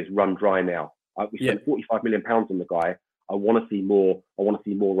thing for me is run dry now. We spent £45 million on the guy. I want to see more. I want to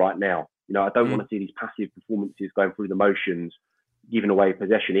see more right now. You know, I don't want to see these passive performances going through the motions, giving away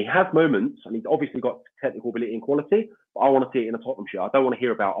possession. He has moments, and he's obviously got technical ability and quality, but I want to see it in a Tottenham shirt. I don't want to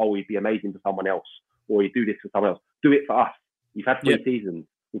hear about, he'd be amazing for someone else, or he'd do this for someone else. Do it for us. You've had 3 seasons.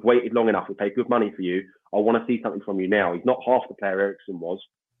 We've waited long enough. We paid good money for you. I want to see something from you now. He's not half the player Eriksen was,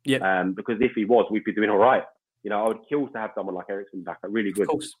 because if he was, we'd be doing all right. You know, I would kill to have someone like Eriksen back. I really would. Of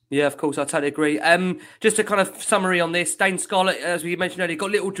course. Yeah, of course. I totally agree. Just a kind of summary on this. Dane Scarlett, as we mentioned earlier, got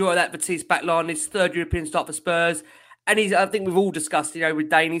little joy of that Betis back line. His 3rd European start for Spurs. And I think we've all discussed, you know,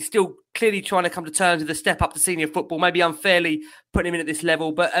 with Dane, he's still clearly trying to come to terms with the step up to senior football, maybe unfairly putting him in at this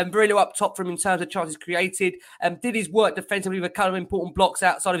level. But very low up top for him in terms of chances created. Did his work defensively with a couple of important blocks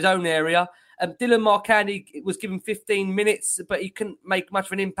outside of his own area. Dylan Marcandi was given 15 minutes, but he couldn't make much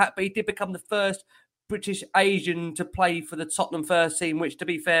of an impact. But he did become the first British Asian to play for the Tottenham first team, which, to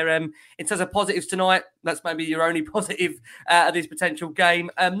be fair, in terms of positives tonight, that's maybe your only positive of this potential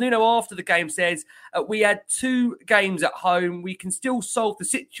game. Nuno, after the game, says, we had 2 games at home. We can still solve the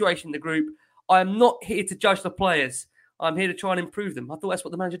situation in the group. I am not here to judge the players. I'm here to try and improve them. I thought that's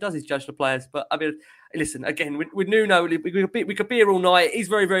what the manager does, is judge the players. But, I mean, listen, again, with Nuno, we could be here all night. It's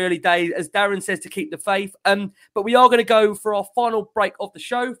very, very early days, as Darren says, to keep the faith. But we are going to go for our final break of the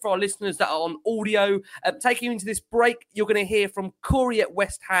show for our listeners that are on audio. Taking you into this break, you're going to hear from Corey at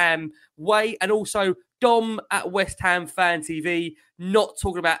West Ham Way and also Dom at West Ham Fan TV, not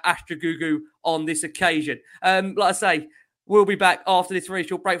talking about Astra Gugu on this occasion. Like I say, we'll be back after this very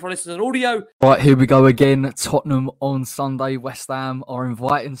short break for our listeners on audio. Right, here we go again. Tottenham on Sunday. West Ham are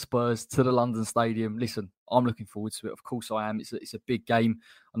inviting Spurs to the London Stadium. Listen, I'm looking forward to it. Of course I am. It's a big game.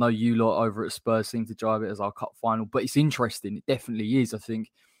 I know you lot over at Spurs seem to drive it as our cup final, but it's interesting. It definitely is. I think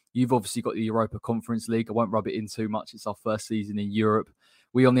you've obviously got the Europa Conference League. I won't rub it in too much. It's our first season in Europe.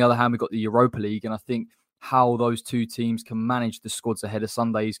 We, on the other hand, we've got the Europa League, and I think how those 2 teams can manage the squads ahead of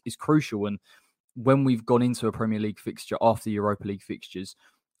Sunday is crucial. And when we've gone into a Premier League fixture after the Europa League fixtures,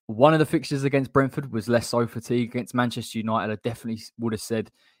 one of the fixtures against Brentford was less so fatigue. Against Manchester United, I definitely would have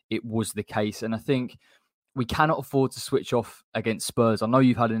said it was the case. And I think we cannot afford to switch off against Spurs. I know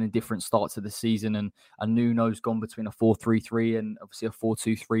you've had an indifferent start to the season, and Nuno's gone between a 4-3-3 and obviously a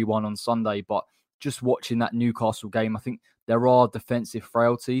 4-2-3-1 on Sunday. But just watching that Newcastle game, I think there are defensive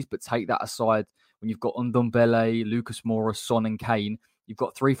frailties, but take that aside, when you've got Ndombele, Lucas Moura, Son and Kane, you've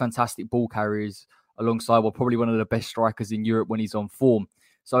got 3 fantastic ball carriers alongside, probably one of the best strikers in Europe when he's on form.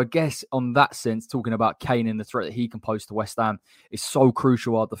 So I guess on that sense, talking about Kane and the threat that he can pose to West Ham is so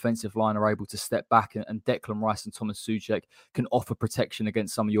crucial. Our defensive line are able to step back, and Declan Rice and Thomas Souček can offer protection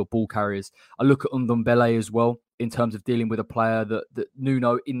against some of your ball carriers. I look at Ndombele as well in terms of dealing with a player that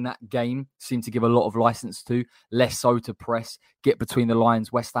Nuno in that game seemed to give a lot of license to, less so to press, get between the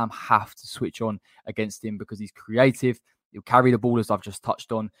lines. West Ham have to switch on against him because he's creative. He'll carry the ball, as I've just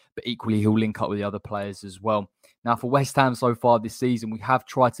touched on, but equally he'll link up with the other players as well. Now, for West Ham so far this season, we have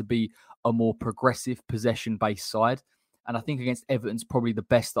tried to be a more progressive possession-based side. And I think against Everton's probably the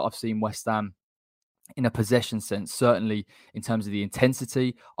best that I've seen West Ham in a possession sense, certainly in terms of the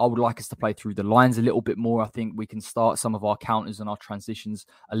intensity. I would like us to play through the lines a little bit more. I think we can start some of our counters and our transitions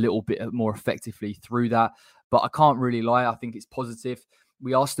a little bit more effectively through that. But I can't really lie. I think it's positive.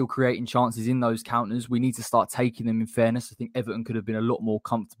 We are still creating chances in those counters. We need to start taking them, in fairness. I think Everton could have been a lot more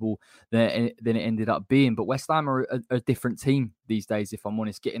comfortable than it ended up being. But West Ham are a different team these days, if I'm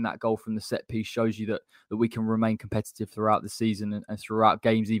honest. Getting that goal from the set piece shows you that we can remain competitive throughout the season and throughout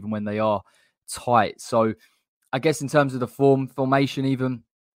games, even when they are tight. So I guess in terms of the formation even,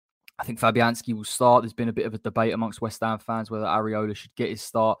 I think Fabianski will start. There's been a bit of a debate amongst West Ham fans whether Areola should get his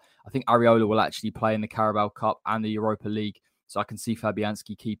start. I think Areola will actually play in the Carabao Cup and the Europa League. So I can see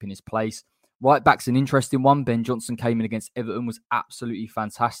Fabianski keeping his place. Right back's an interesting one. Ben Johnson came in against Everton, was absolutely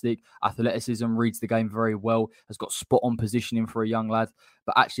fantastic. Athleticism, reads the game very well, has got spot-on positioning for a young lad.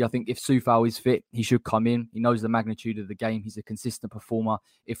 But actually, I think if Soufal is fit, he should come in. He knows the magnitude of the game. He's a consistent performer,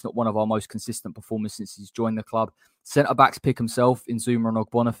 if not one of our most consistent performers since he's joined the club. Centre-backs pick himself in Zouma and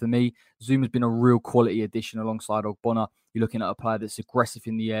Ogbonna for me. Zouma's been a real quality addition alongside Ogbonna. You're looking at a player that's aggressive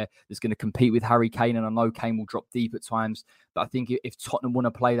in the air, that's going to compete with Harry Kane, and I know Kane will drop deep at times. But I think if Tottenham want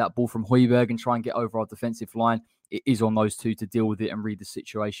to play that ball from Højbjerg and try and get over our defensive line, it is on those two to deal with it and read the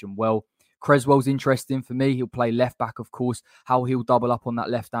situation well. Creswell's interesting for me. He'll play left back, of course. How he'll double up on that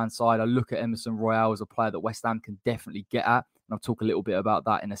left-hand side. I look at Emerson Royale as a player that West Ham can definitely get at. And I'll talk a little bit about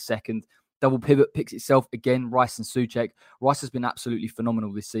that in a second. Double pivot picks itself again, Rice and Souček. Rice has been absolutely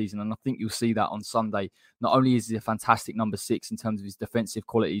phenomenal this season, and I think you'll see that on Sunday. Not only is he a fantastic number 6 in terms of his defensive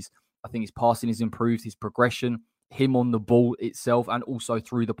qualities, I think his passing has improved, his progression, him on the ball itself, and also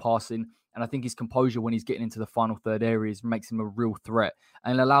through the passing. And I think his composure when he's getting into the final third areas makes him a real threat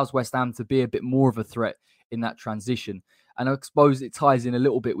and allows West Ham to be a bit more of a threat in that transition. And I suppose it ties in a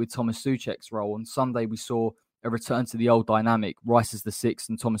little bit with Thomas Souček's role. On Sunday, we saw a return to the old dynamic. Rice as the 6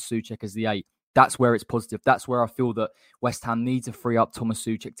 and Thomas Souček as the 8. That's where it's positive. That's where I feel that West Ham need to free up Thomas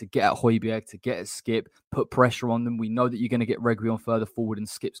Souček to get at Højbjerg, to get at Skip, put pressure on them. We know that you're going to get Reguilón further forward and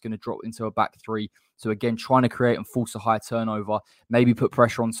Skip's going to drop into a back 3. So again, trying to create and force a high turnover, maybe put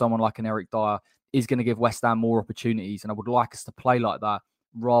pressure on someone like an Eric Dyer is going to give West Ham more opportunities. And I would like us to play like that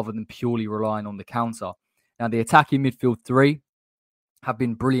rather than purely relying on the counter. Now, the attacking midfield 3 have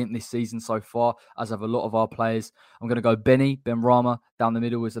been brilliant this season so far, as have a lot of our players. I'm going to go Benrahma down the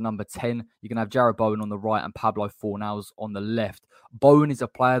middle as a number 10. You're going to have Jarrod Bowen on the right and Pablo Fornals on the left. Bowen is a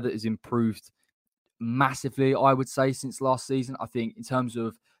player that has improved massively, I would say, since last season. I think in terms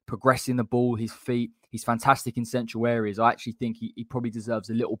of progressing the ball, his feet, he's fantastic in central areas. I actually think he probably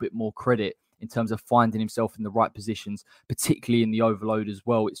deserves a little bit more credit in terms of finding himself in the right positions, particularly in the overload as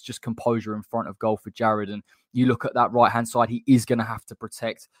well. It's just composure in front of goal for Jarrod. And you look at that right-hand side, he is going to have to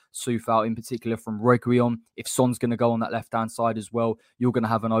protect Soufal in particular from Reguilón. If Son's going to go on that left-hand side as well, you're going to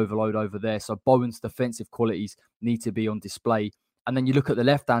have an overload over there. So Bowen's defensive qualities need to be on display. And then you look at the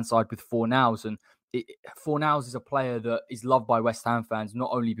left-hand side with Fornals, and Fornals is a player that is loved by West Ham fans, not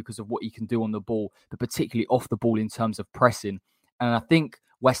only because of what he can do on the ball, but particularly off the ball in terms of pressing. And I think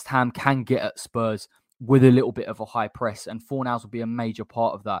West Ham can get at Spurs with a little bit of a high press, and Fornals will be a major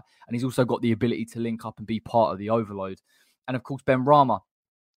part of that. And he's also got the ability to link up and be part of the overload. And of course, Benrahma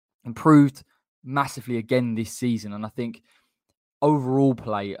improved massively again this season. And I think overall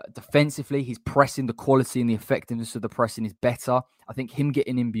play, defensively, his pressing, the quality and the effectiveness of the pressing is better. I think him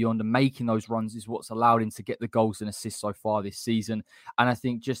getting in beyond and making those runs is what's allowed him to get the goals and assists so far this season. And I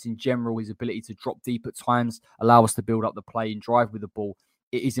think just in general, his ability to drop deep at times, allow us to build up the play and drive with the ball,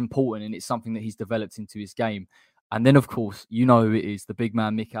 it is important, and it's something that he's developed into his game. And then, of course, you know who it is, the big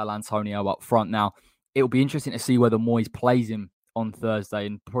man, Mikel Antonio up front. Now, it'll be interesting to see whether Moyes plays him on Thursday,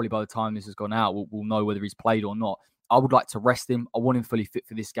 and probably by the time this has gone out, we'll know whether he's played or not. I would like to rest him. I want him fully fit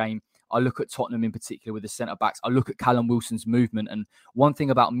for this game. I look at Tottenham in particular with the centre-backs. I look at Callum Wilson's movement. And one thing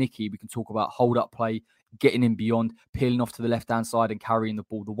about Mickey, we can talk about hold-up play, getting in beyond, peeling off to the left-hand side and carrying the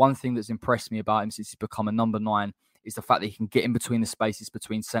ball. The one thing that's impressed me about him since he's become a number 9 is the fact that he can get in between the spaces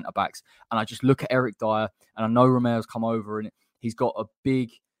between centre-backs. And I just look at Eric Dyer, and I know Romero's come over, and he's got a big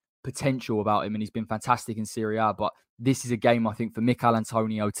potential about him, and he's been fantastic in Serie A. But this is a game, I think, for Mikel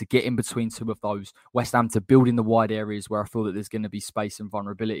Antonio to get in between two of those. West Ham to build in the wide areas where I feel that there's going to be space and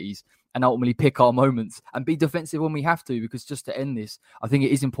vulnerabilities, and ultimately pick our moments and be defensive when we have to. Because just to end this, I think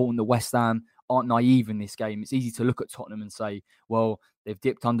it is important that West Ham aren't naive in this game. It's easy to look at Tottenham and say, well, they've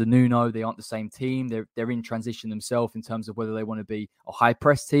dipped under Nuno. They aren't the same team. They're in transition themselves in terms of whether they want to be a high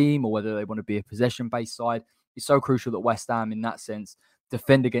press team or whether they want to be a possession-based side. It's so crucial that West Ham, in that sense,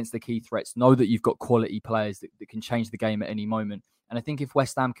 defend against the key threats. Know that you've got quality players that can change the game at any moment. And I think if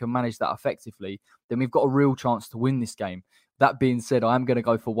West Ham can manage that effectively, then we've got a real chance to win this game. That being said, I am going to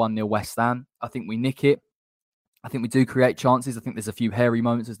go for 1-0 West Ham. I think we nick it. I think we do create chances. I think there's a few hairy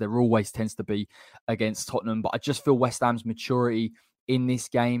moments, as there always tends to be against Tottenham. But I just feel West Ham's maturity in this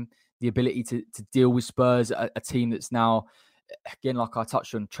game, the ability to deal with Spurs, a team that's now, again, like I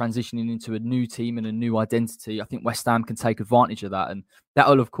touched on, transitioning into a new team and a new identity. I think West Ham can take advantage of that. And that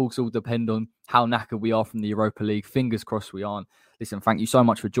will, of course, all depend on how knackered we are from the Europa League. Fingers crossed we aren't. Listen, thank you so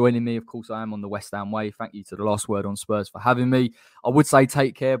much for joining me. Of course, I am on the West Ham way. Thank you to The Last Word on Spurs for having me. I would say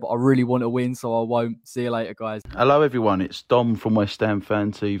take care, but I really want to win, so I won't. See you later, guys. Hello, everyone. It's Dom from West Ham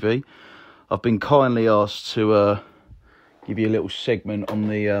Fan TV. I've been kindly asked to give you a little segment on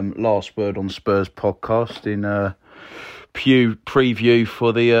the Last Word on Spurs podcast in preview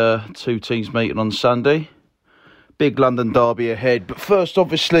for the two teams meeting on Sunday. Big London derby ahead. But first,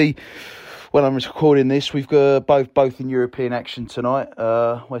 obviously, when I'm recording this, we've got both in European action tonight.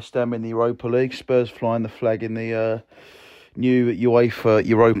 West Ham in the Europa League, Spurs flying the flag in the new UEFA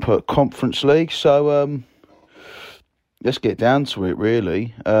Europa Conference League. So let's get down to it,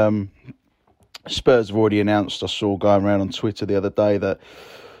 really. Spurs have already announced, I saw going around on Twitter the other day, that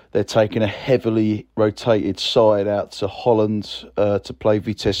they're taking a heavily rotated side out to Holland to play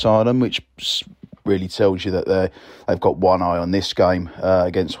Vitesse Arnhem, which really tells you that they've got one eye on this game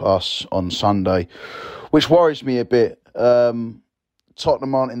against us on Sunday, which worries me a bit.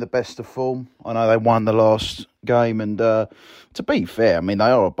 Tottenham aren't in the best of form. I know they won the last game, and to be fair, I mean, they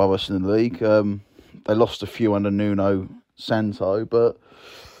are above us in the league. They lost a few under Nuno Santo, but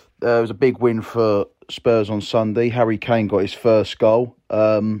it was a big win for Spurs on Sunday. Harry Kane got his first goal,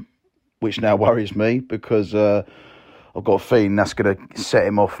 which now worries me because I've got a feeling that's going to set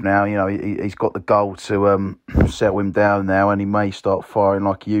him off now. You know, he's got the goal to settle him down now, and he may start firing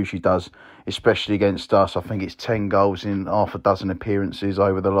like he usually does, especially against us. I think it's 10 goals in half a dozen appearances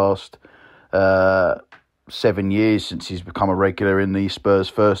over the last 7 years since he's become a regular in the Spurs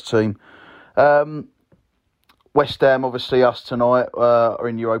first team. West Ham, obviously us tonight, are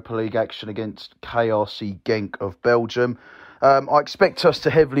in Europa League action against KRC Genk of Belgium. I expect us to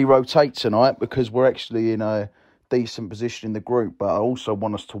heavily rotate tonight because we're actually in a decent position in the group, but I also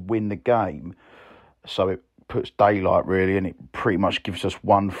want us to win the game. So it puts daylight, really, and it pretty much gives us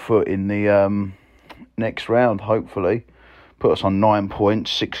 1 foot in the next round, hopefully. Put us on 9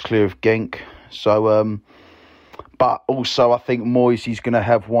 points, 6 clear of Genk. So, but also I think Moyes is going to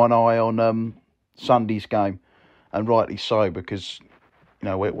have one eye on Sunday's game. And rightly so, because, you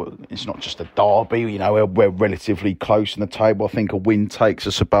know, it's not just a derby. You know, we're relatively close in the table. I think a win takes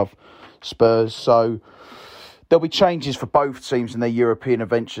us above Spurs. So there'll be changes for both teams in their European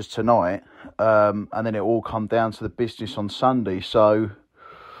adventures tonight. And then it'll all come down to the business on Sunday. So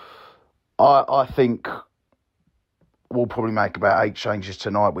I think we'll probably make about 8 changes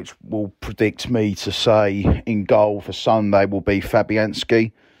tonight, which will predict me to say in goal for Sunday will be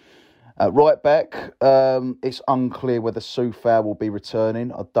Fabianski. Right back, it's unclear whether Soufal will be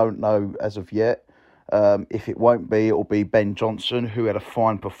returning. I don't know as of yet. If it won't be, it'll be Ben Johnson, who had a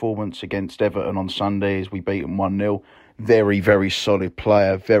fine performance against Everton on Sunday as we beat them 1-0. Very, very solid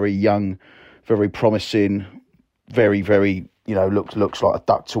player, very young, very promising, very, very, you know, looks like a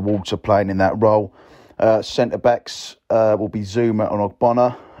duck to water playing in that role. Centre-backs will be Zuma and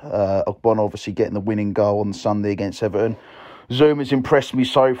Ogbonna. Ogbonna obviously getting the winning goal on Sunday against Everton. Zuma's impressed me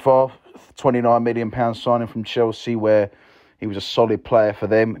so far. £29 million signing from Chelsea, where he was a solid player for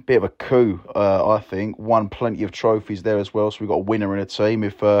them. Bit of a coup, I think. Won plenty of trophies there as well, so we've got a winner in a team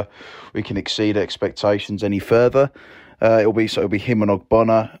if we can exceed expectations any further. It'll be him and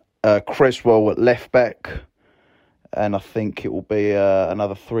Ogbonna. Creswell at left back, and I think it will be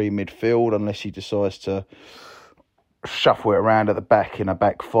another 3 midfield, unless he decides to shuffle it around at the back in a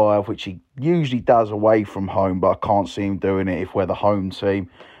back 5, which he usually does away from home, but I can't see him doing it if we're the home team.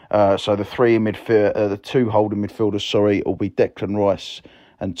 So the 3 in midfield, the 2 holding midfielders, will be Declan Rice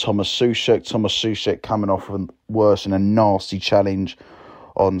and Thomas Soucek. Thomas Soucek coming off worse in a nasty challenge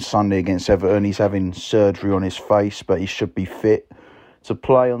on Sunday against Everton. He's having surgery on his face, but he should be fit to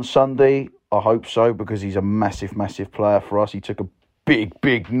play on Sunday. I hope so, because he's a massive, massive player for us. He took a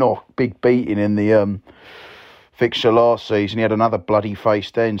big knock, big beating in the fixture last season. He had another bloody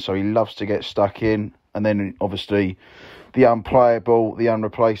face then, so he loves to get stuck in. And then, obviously, the unplayable, the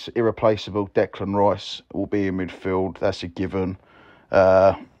irreplaceable Declan Rice will be in midfield. That's a given.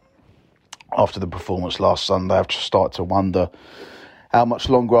 After the performance last Sunday, I've just started to wonder how much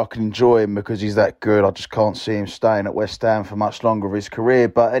longer I can enjoy him, because he's that good. I just can't see him staying at West Ham for much longer of his career.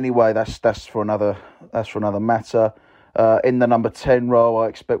 But anyway, that's for another matter. In the number 10 role, I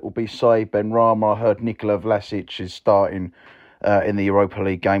expect will be Said Benrahma. I heard Nikola Vlasic is starting in the Europa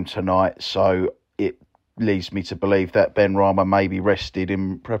League game tonight, so it leads me to believe that Benrahma may be rested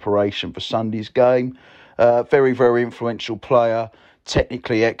in preparation for Sunday's game. Very, very influential player,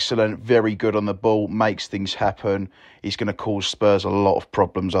 technically excellent, very good on the ball, makes things happen. He's going to cause Spurs a lot of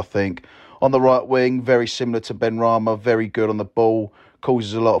problems, I think. On the right wing, very similar to Benrahma, very good on the ball,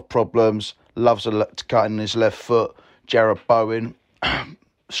 causes a lot of problems, loves to cut in his left foot. Jarrod Bowen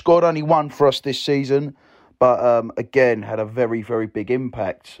scored only 1 for us this season, but again had a very, very big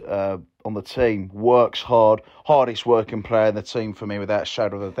impact on the team. Works hard, hardest working player in the team for me without a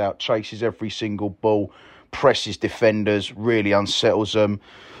shadow of a doubt. Chases every single ball, presses defenders, really unsettles them.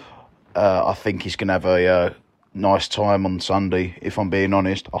 I think he's going to have a nice time on Sunday, if I'm being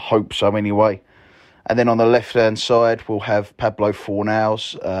honest. I hope so anyway. And then on the left-hand side, we'll have Pablo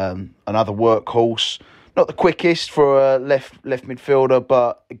Fornals, another workhorse. Not the quickest for a left midfielder,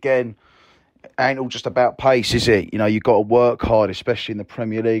 but again, ain't all just about pace, is it? You know, you've got to work hard, especially in the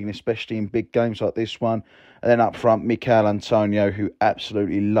Premier League and especially in big games like this one. And then up front, Mikel Antonio, who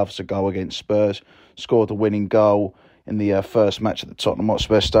absolutely loves a goal against Spurs, scored the winning goal in the first match at the Tottenham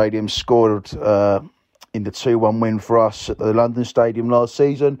Hotspur Stadium, scored in the 2-1 win for us at the London Stadium last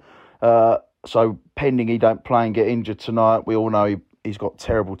season. So pending he don't play and get injured tonight, we all know He's got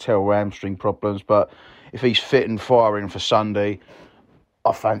terrible hamstring problems. But if he's fit and firing for Sunday,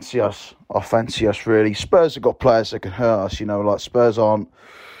 I fancy us really. Spurs have got players that can hurt us. Like Spurs aren't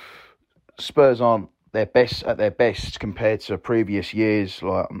their best compared to previous years,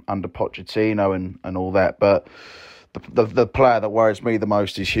 like under Pochettino and all that. But the player that worries me the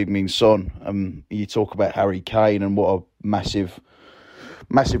most is Heung-min Son. You talk about Harry Kane and what a massive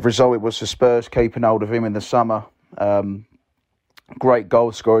result it was for Spurs keeping hold of him in the summer. Great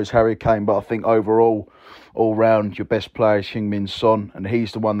goal scorer is Harry Kane, but I think overall, all round, your best player is Heung-min Son, and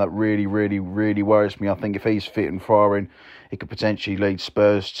he's the one that really, really, really worries me. I think if he's fit and firing, he could potentially lead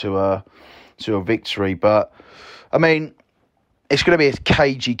Spurs to a victory. But I mean, it's going to be a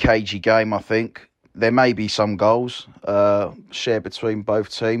cagey game. I think there may be some goals shared between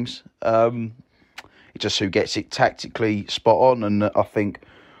both teams. It's just who gets it tactically spot on, and I think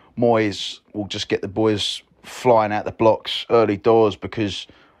Moyes will just get the boys flying out the blocks early doors because,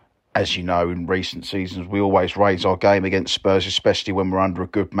 as you know, in recent seasons, we always raise our game against Spurs, especially when we're under a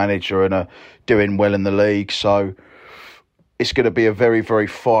good manager and are doing well in the league. So it's going to be a very, very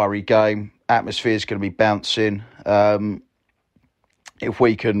fiery game. Atmosphere is going to be bouncing. If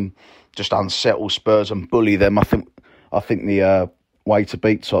we can just unsettle Spurs and bully them, I think the way to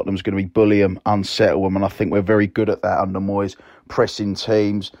beat Tottenham is going to be bully them, unsettle them, and I think we're very good at that under Moyes, pressing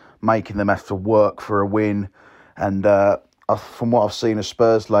teams, making them have to work for a win. And from what I've seen of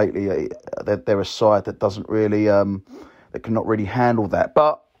Spurs lately, they're a side that doesn't really, that cannot really handle that.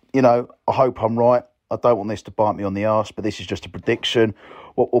 But I hope I'm right. I don't want this to bite me on the arse, but this is just a prediction.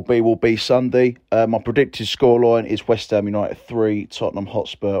 What will be Sunday. My predicted scoreline is West Ham United 3, Tottenham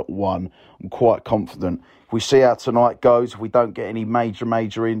Hotspur 1. I'm quite confident. If we see how tonight goes, if we don't get any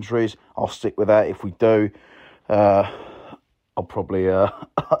major injuries, I'll stick with that. If we do, I'll probably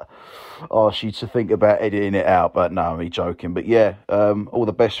ask you to think about editing it out. But no, I'm joking. But yeah, all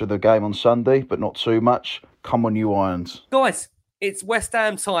the best for the game on Sunday, but not too much. Come on, you Irons. Guys, it's West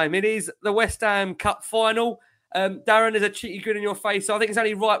Ham time. It is the West Ham Cup final. Darren, there's a cheeky grin on your face, so I think it's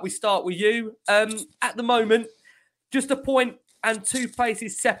only right we start with you. At the moment, just a point and 2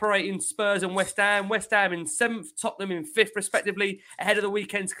 places separating Spurs and West Ham. West Ham in 7th, Tottenham in 5th, respectively, ahead of the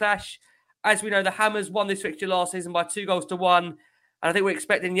weekend's clash. As we know, the Hammers won this fixture last season by 2-1. And I think we're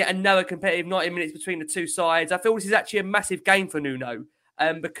expecting yet another competitive 90 minutes between the two sides. I feel this is actually a massive game for Nuno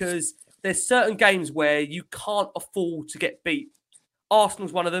because there's certain games where you can't afford to get beat.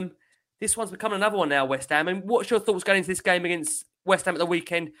 Arsenal's one of them. This one's become another one now, West Ham. And what's your thoughts going into this game against West Ham at the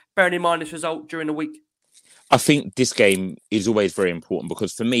weekend, bearing in mind this result during the week? I think this game is always very important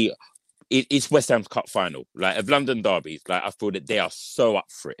because for me, it's West Ham's cup final. Like, of London derbies, like, I feel that they are so up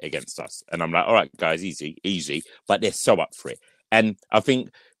for it against us. And I'm like, all right, guys, easy. But they're so up for it. And I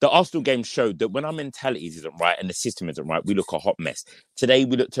think the Arsenal game showed that when our mentality isn't right and the system isn't right, we look a hot mess. Today,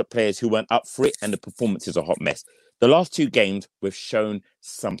 we looked at players who weren't up for it and the performance is a hot mess. The last 2 games, we've shown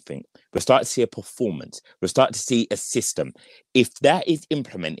something. We're starting to see a performance. We're starting to see a system. If that is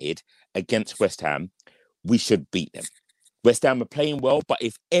implemented against West Ham, we should beat them. West Ham are playing well, but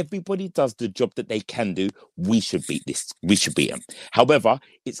if everybody does the job that they can do, we should beat this. We should beat them. However,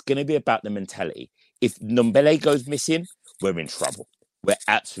 it's going to be about the mentality. If Ndombele goes missing, we're in trouble. We're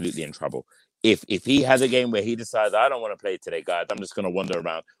absolutely in trouble. If he has a game where he decides, I don't want to play today, guys, I'm just going to wander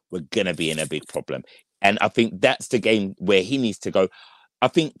around, we're going to be in a big problem. And I think that's the game where he needs to go. I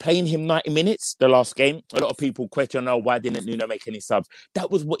think playing him 90 minutes, the last game, a lot of people question, why didn't Nuno make any subs?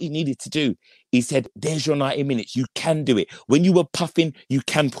 That was what he needed to do. He said, there's your 90 minutes. You can do it. When you were puffing, you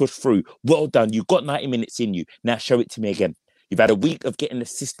can push through. Well done. You've got 90 minutes in you. Now show it to me again. You've had a week of getting the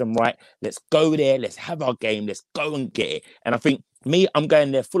system right. Let's go there. Let's have our game. Let's go and get it. And I think I'm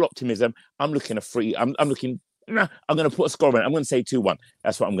going there full optimism. I'm looking a free. I'm going to put a score in it. I'm going to say 2-1.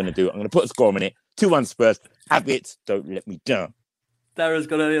 That's what I'm going to do. I'm going to put a score in it. 2-1 Spurs. Have it. Don't let me down. Darren's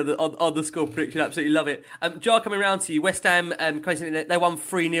got on the score prediction. Absolutely love it. Jar, coming around to you. West Ham, they won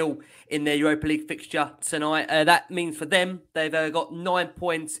 3-0 in their Europa League fixture tonight. That means for them, they've got 9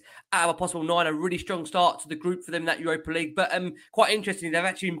 points out of a possible 9. A really strong start to the group for them in that Europa League. But quite interestingly, they've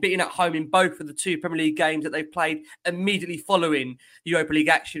actually been beaten at home in both of the 2 Premier League games that they've played immediately following Europa League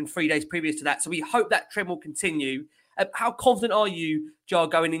action 3 days previous to that. So we hope that trend will continue. How confident are you, Jar,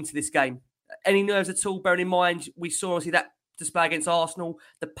 going into this game? Any nerves at all, bearing in mind we saw obviously that display against Arsenal,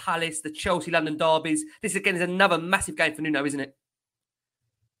 the Palace, the Chelsea London derbies. This again is another massive game for Nuno, isn't it?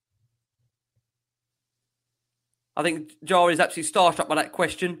 I think Jar is absolutely starstruck by that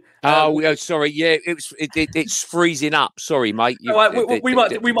question. Sorry. Yeah, it's freezing up. Sorry, mate. We might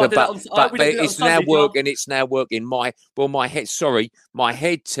do that on It's now working. It's now working. My head. Sorry, my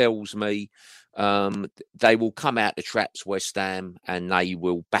head tells me they will come out the traps, West Ham, and they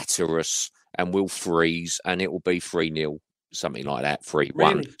will batter us and we'll freeze, and it will be 3-0, something like that, 3-1.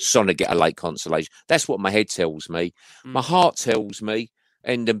 Really? Son to get a late consolation. That's what my head tells me. My heart tells me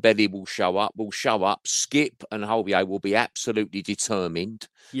Ndombele will show up. Skip and Holbier will be absolutely determined,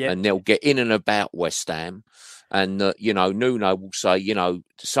 and they'll get in and about West Ham. And, Nuno will say,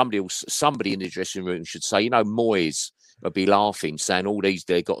 somebody in the dressing room should say, Moyes will be laughing, saying all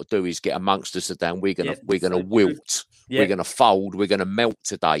they've got to do is get amongst us today, and we're gonna wilt, we're gonna fold, we're gonna melt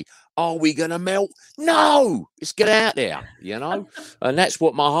today. Are we gonna melt? No, let's get out there, and that's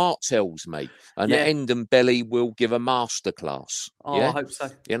what my heart tells me. And Ndombele will give a masterclass. I hope so.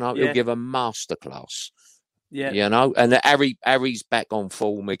 He'll give a masterclass. Yeah, and Harry's back on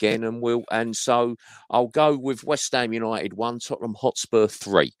form again, and so I'll go with West Ham United 1, Tottenham Hotspur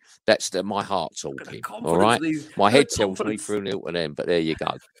 3. That's my heart talking. All right, my head tells me 3-0 to them, but there you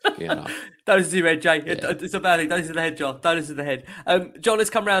go. Don't listen to your head, Jay. It's a bad thing. Don't listen to the head, John. Don't listen to the head. John, let's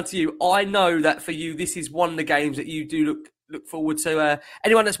come round to you. I know that for you, this is one of the games that you do look forward to.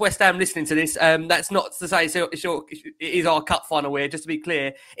 Anyone that's West Ham listening to this, that's not to say it is our cup final here, just to be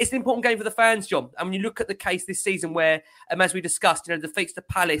clear. It's an important game for the fans, John. And when you look at the case this season where, as we discussed, defeats to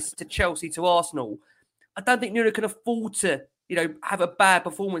Palace, to Chelsea, to Arsenal, I don't think Nuno can afford to, have a bad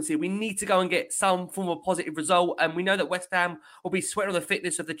performance here. We need to go and get some form of positive result. And we know that West Ham will be sweating on the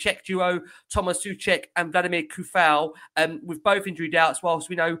fitness of the Czech duo, Thomas Souček and Vladimir Coufal, with both injury doubts, whilst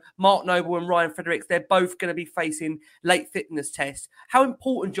we know Mark Noble and Ryan Fredericks, they're both going to be facing late fitness tests. How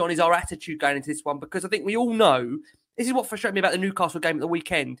important, John, is our attitude going into this one? Because I think we all know, this is what frustrated me about the Newcastle game at the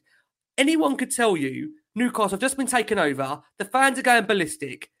weekend. Anyone could tell you, Newcastle have just been taken over, the fans are going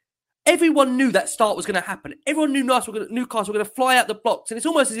ballistic. Everyone knew that start was going to happen. Everyone knew Newcastle were going to fly out the blocks. And it's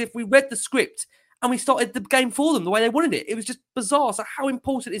almost as if we read the script and we started the game for them the way they wanted it. It was just bizarre. So how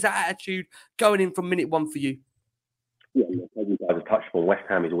important is that attitude going in from minute one for you? Yeah, as you guys have touched on, West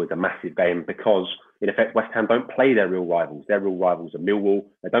Ham is always a massive game because, in effect, West Ham don't play their real rivals. Their real rivals are Millwall.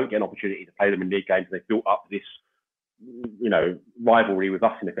 They don't get an opportunity to play them in league games. They've built up this rivalry with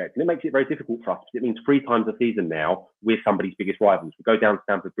us, in effect. And it makes it very difficult for us. It means 3 times a season now, we're somebody's biggest rivals. We go down to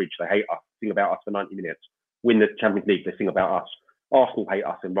Stamford Bridge, they hate us, sing about us for 90 minutes. Win the Champions League, they sing about us. Arsenal hate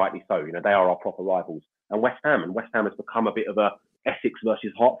us, and rightly so. They are our proper rivals. And West Ham has become a bit of a Essex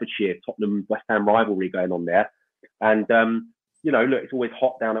versus Hertfordshire, Tottenham, West Ham rivalry going on there. And, look, it's always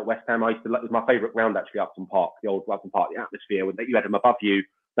hot down at West Ham. It was my favourite ground, actually, Upton Park, the old Upton Park, the atmosphere, when you had them above you,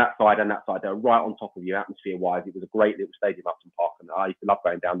 that side and that side, they were right on top of you, atmosphere-wise. It was a great little stadium, Upton Park, and I used to love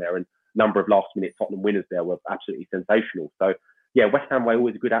going down there. And a number of last-minute Tottenham winners there were absolutely sensational. So, West Ham way,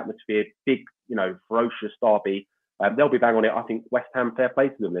 always a good atmosphere, big, ferocious derby. They'll be bang on it. I think West Ham, fair play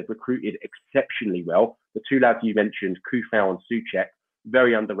to them. They've recruited exceptionally well. The 2 lads you mentioned, Coufal and Souček,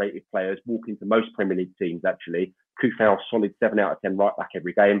 very underrated players, walk into most Premier League teams, actually. Coufal, solid 7 out of 10 right back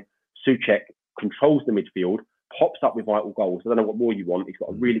every game. Souček controls the midfield, pops up with vital goals. I don't know what more you want. He's got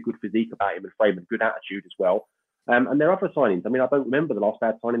a really good physique about him and frame and good attitude as well. And there are other signings. I mean, I don't remember the last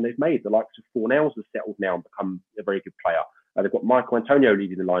bad signing they've made. The likes of Fornals has settled now and become a very good player. They've got Michael Antonio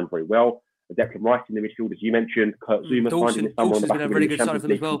leading the line very well. Declan Rice in the midfield, as you mentioned. Kurt Zuma finding his summer on the back of the Champions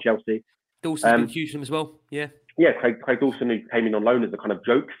League from Chelsea. Dawson's been huge for them as well. Yeah. Yeah, Craig Dawson, who came in on loan as a kind of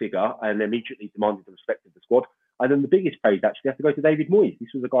joke figure and immediately demanded the respect of the squad. And then the biggest praise actually has to go to David Moyes. This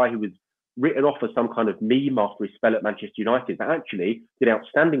was a guy who was written off as some kind of meme after his spell at Manchester United, but actually did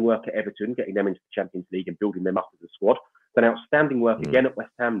outstanding work at Everton, getting them into the Champions League and building them up as a squad. Done outstanding work again at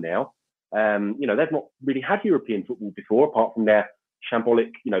West Ham now. They've not really had European football before, apart from their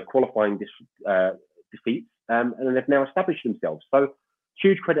shambolic, qualifying defeats, and then they've now established themselves. So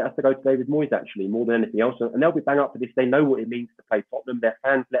huge credit has to go to David Moyes, actually, more than anything else. And they'll be bang up for this. They know what it means to play Tottenham. Their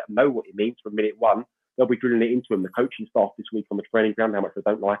fans let them know what it means from minute one. They'll be drilling it into them. The coaching staff this week on the training ground, how much they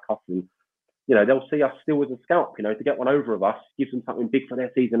don't like us. And, they'll see us still as a scalp, to get one over of us, gives them something big for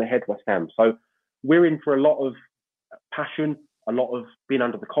their season ahead, West Ham. So we're in for a lot of passion, a lot of being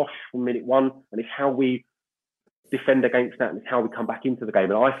under the cosh from minute one. And it's how we defend against that, and it's how we come back into the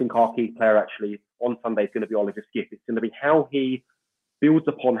game. And I think our key player actually on Sunday is going to be Oliver Skipp. It's going to be how he builds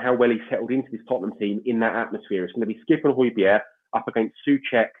upon how well he settled into this Tottenham team in that atmosphere. It's going to be Skipp and Højbjerg up against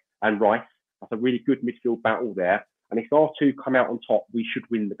Souček and Rice. That's a really good midfield battle there. And if our 2 come out on top, we should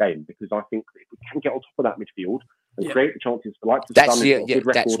win the game, because I think if we can get on top of that midfield and create the chances for like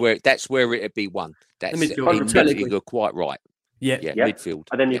that's where it'd be won. That's the midfield. You're quite right. Yeah, midfield.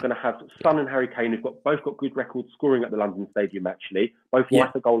 And then you're going to have Son and Harry Kane, who've both got good records scoring at the London Stadium, actually. Both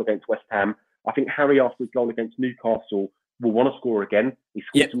worth a goal against West Ham. I think Harry, after his goal against Newcastle, will want to score again. He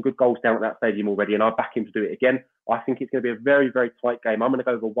scored some good goals down at that stadium already, and I back him to do it again. I think it's going to be a very, very tight game. I'm going to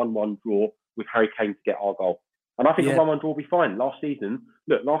go with a 1-1 draw with Harry Kane to get our goal. And I think a 1-1 draw will be fine. Last season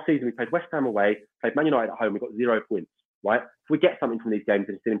we played West Ham away, played Man United at home, we got 0 points, right? If we get something from these games,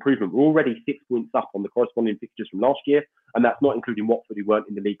 it's an improvement. We're already 6 points up on the corresponding fixtures from last year, and that's not including Watford, who weren't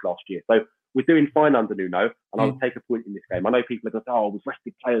in the league last year. So we're doing fine under Nuno, and I'll take a point in this game. I know people are going to say, we've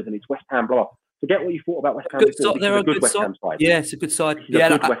rested players and it's West Ham, blah, blah. Forget what you thought about West Ham before. They're a good West side. Ham side. Yeah, it's a good side. It's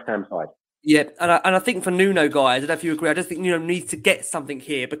a good West Ham side. Yeah, and I think for Nuno, guys, I don't know if you agree, I just think Nuno needs to get something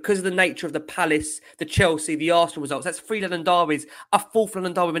here because of the nature of the Palace, the Chelsea, the Arsenal results. That's 3 London derbies, a 4th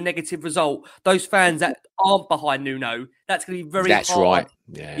London derby with a negative result. Those fans that aren't behind Nuno, that's going to be very hard. That's right.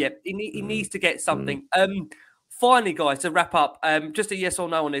 Yeah, he needs to get something. Finally, guys, to wrap up, just a yes or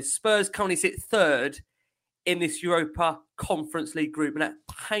no on this. Spurs currently sit 3rd in this Europa Conference League group, and that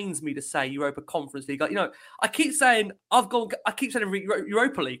pains me to say Europa Conference League. I keep saying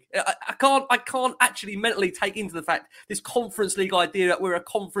Europa League. I can't actually mentally take into the fact this Conference League idea that we're a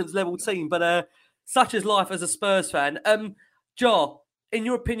conference level team. But such is life as a Spurs fan. Jar, in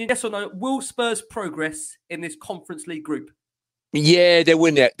your opinion, yes or no, will Spurs progress in this Conference League group? Yeah, they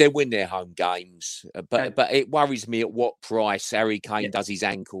win their home games, but it worries me at what price Harry Kane does his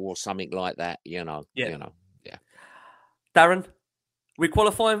ankle or something like that. Darren, we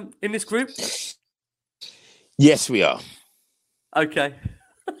qualifying in this group? Yes, we are. Okay.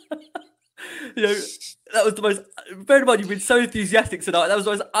 That was the most. Bear in mind, you've been so enthusiastic tonight. That was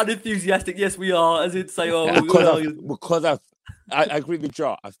the most unenthusiastic. Yes, we are. As in say, because I agree with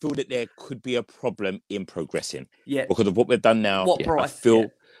Jar. I feel that there could be a problem in progressing. Yeah. Because of what we've done now. What price? I feel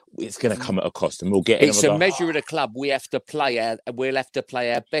it's going to come at a cost, and we'll get. It's a measure of the club. We'll have to play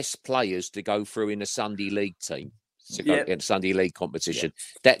our best players to go through in the Sunday League team. To go get Sunday League competition.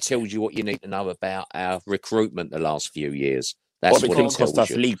 That tells you what you need to know about our recruitment the last few years. That's what it cost us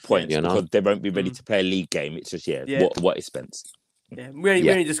you. league points because they won't be ready to play a league game. It's just what it spends. Yeah, we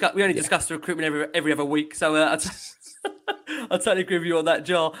only discuss the recruitment every other week. So I totally agree with you on that,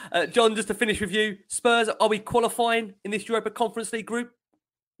 Jar. John, just to finish with you, Spurs, are we qualifying in this Europa Conference League group?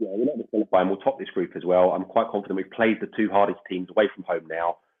 Yeah, we're not qualifying. We'll top this group as well. I'm quite confident we've played the 2 hardest teams away from home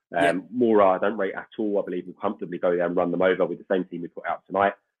now. Mora, I don't rate at all. I believe we'll comfortably go there and run them over with the same team we put out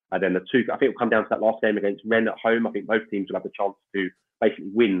tonight. And then I think it'll come down to that last game against Rennes at home. I think both teams will have the chance to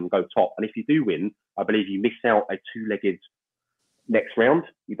basically win and go top. And if you do win, I believe you miss out a 2-legged next round.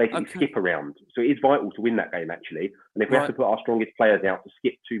 You basically skip a round. So it is vital to win that game, actually. And if we have to put our strongest players out to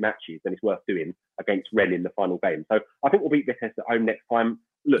skip 2 matches, then it's worth doing against Rennes in the final game. So I think we'll beat Vitesse at home next time.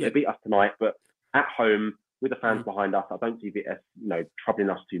 Look, they beat us tonight, but at home, with the fans behind us, I don't see Vitesse, troubling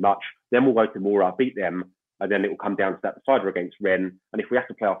us too much. Then we'll go to Mora, beat them, and then it will come down to that decider against Rennes. And if we have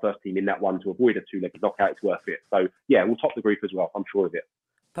to play our first team in that one to avoid a 2-legged knockout, it's worth it. So, we'll top the group as well. I'm sure of it.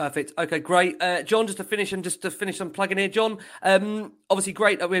 Perfect. Okay, great. John, just to finish some plugging here, John. Obviously,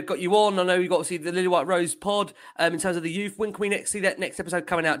 great that we've got you on. I know you've got obviously the Lily White Rose pod in terms of the youth. When can we see that next episode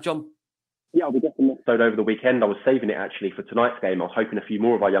coming out, John? Yeah, I'll be getting an episode over the weekend. I was saving it actually for tonight's game. I was hoping a few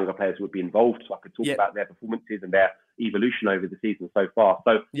more of our younger players would be involved so I could talk about their performances and their evolution over the season so far.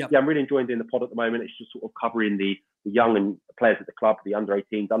 So, I'm really enjoying doing the pod at the moment. It's just sort of covering the young and players at the club, the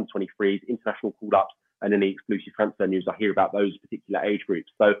under-18s, under-23s, international call-ups, and any exclusive transfer news. I hear about those particular age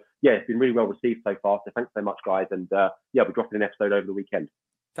groups. So, it's been really well received so far. So thanks so much, guys. And, we're dropping an episode over the weekend.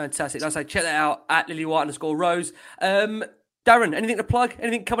 Fantastic. Like I say, check that out at Lily White _Rose. Darren, anything to plug?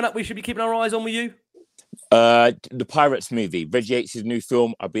 Anything coming up we should be keeping our eyes on with you? The Pirates movie, Reggie Yates' new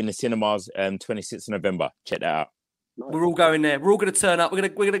film. I'll be in the cinemas 26th of November. Check that out. We're all going there. We're all going to turn up. We're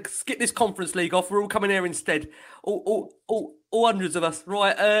going to skip this Conference League off. We're all coming there instead. All hundreds of us.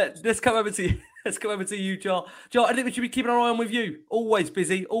 Right. Let's come over to you. Let's come over to you, Jar. Jar, I think we should be keeping our eye on with you. Always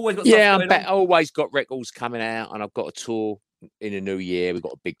busy. Always got stuff going on. Always got records coming out, and I've got a tour in the new year. We've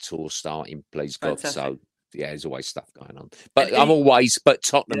got a big tour starting, please God. So. There's always stuff going on. But but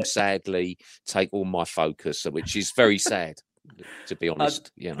Tottenham sadly take all my focus, which is very sad, to be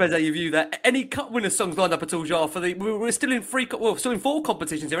honest. Depends how you view that. Any cup winner songs lined up at all, Jar? We're still in still in 4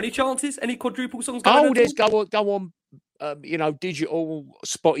 competitions. Are there any chances? Any quadruple songs going on? There's go on. Digital,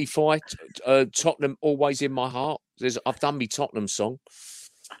 Spotify, Tottenham always in my heart. I've done my Tottenham song.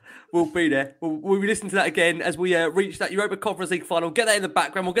 We'll be there. We'll be listening to that again as we reach that Europa Conference League final. Get that in the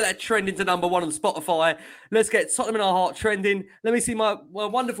background. We'll get that trending to number 1 on Spotify. Let's get Tottenham in our heart trending. Let me see my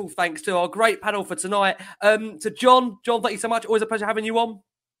wonderful thanks to our great panel for tonight. To John. John, thank you so much. Always a pleasure having you on.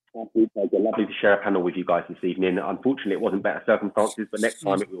 Lovely to share a panel with you guys this evening. Unfortunately, it wasn't better circumstances, but next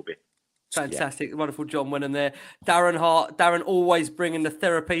time it will be. Fantastic. Wonderful John Wenham there. Darren Hart. Darren always bringing the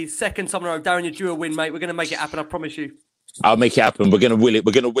therapy. Second time in a row. Darren, you're due a win, mate. We're going to make it happen, I promise you. I'll make it happen. We're gonna will it.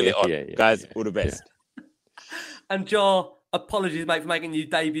 We're gonna will it on, guys. All the best. And Jar, apologies, mate, for making you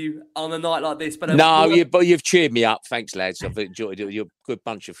debut on a night like this. But you've cheered me up. Thanks, lads. I've enjoyed it. You're a good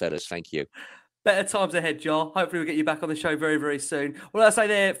bunch of fellas. Thank you. Better times ahead, Jar. Hopefully we'll get you back on the show very, very soon. Well, I say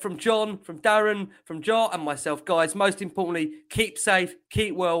there from John, from Darren, from Jar and myself, guys, most importantly, keep safe,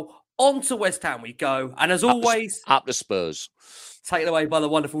 keep well. On to West Ham we go. And as always... Up the Spurs. Taken away by the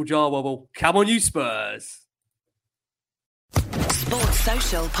wonderful Jar Wobble. Come on, you Spurs. Sports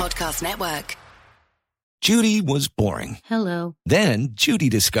Social Podcast Network. Judy was boring. Hello. Then Judy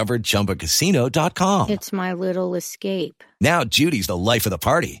discovered ChumbaCasino.com. It's my little escape. Now Judy's the life of the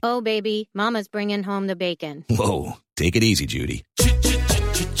party. Oh, baby, mama's bringing home the bacon. Whoa, take it easy, Judy.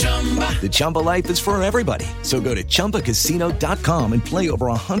 The Chumba life is for everybody. So go to ChumbaCasino.com and play over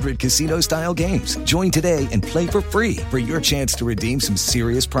 100 casino-style games. Join today and play for free for your chance to redeem some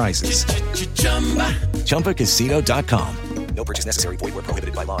serious prizes. ChumbaCasino.com. No purchase necessary. Void where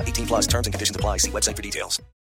prohibited by law. 18+ terms and conditions apply. See website for details.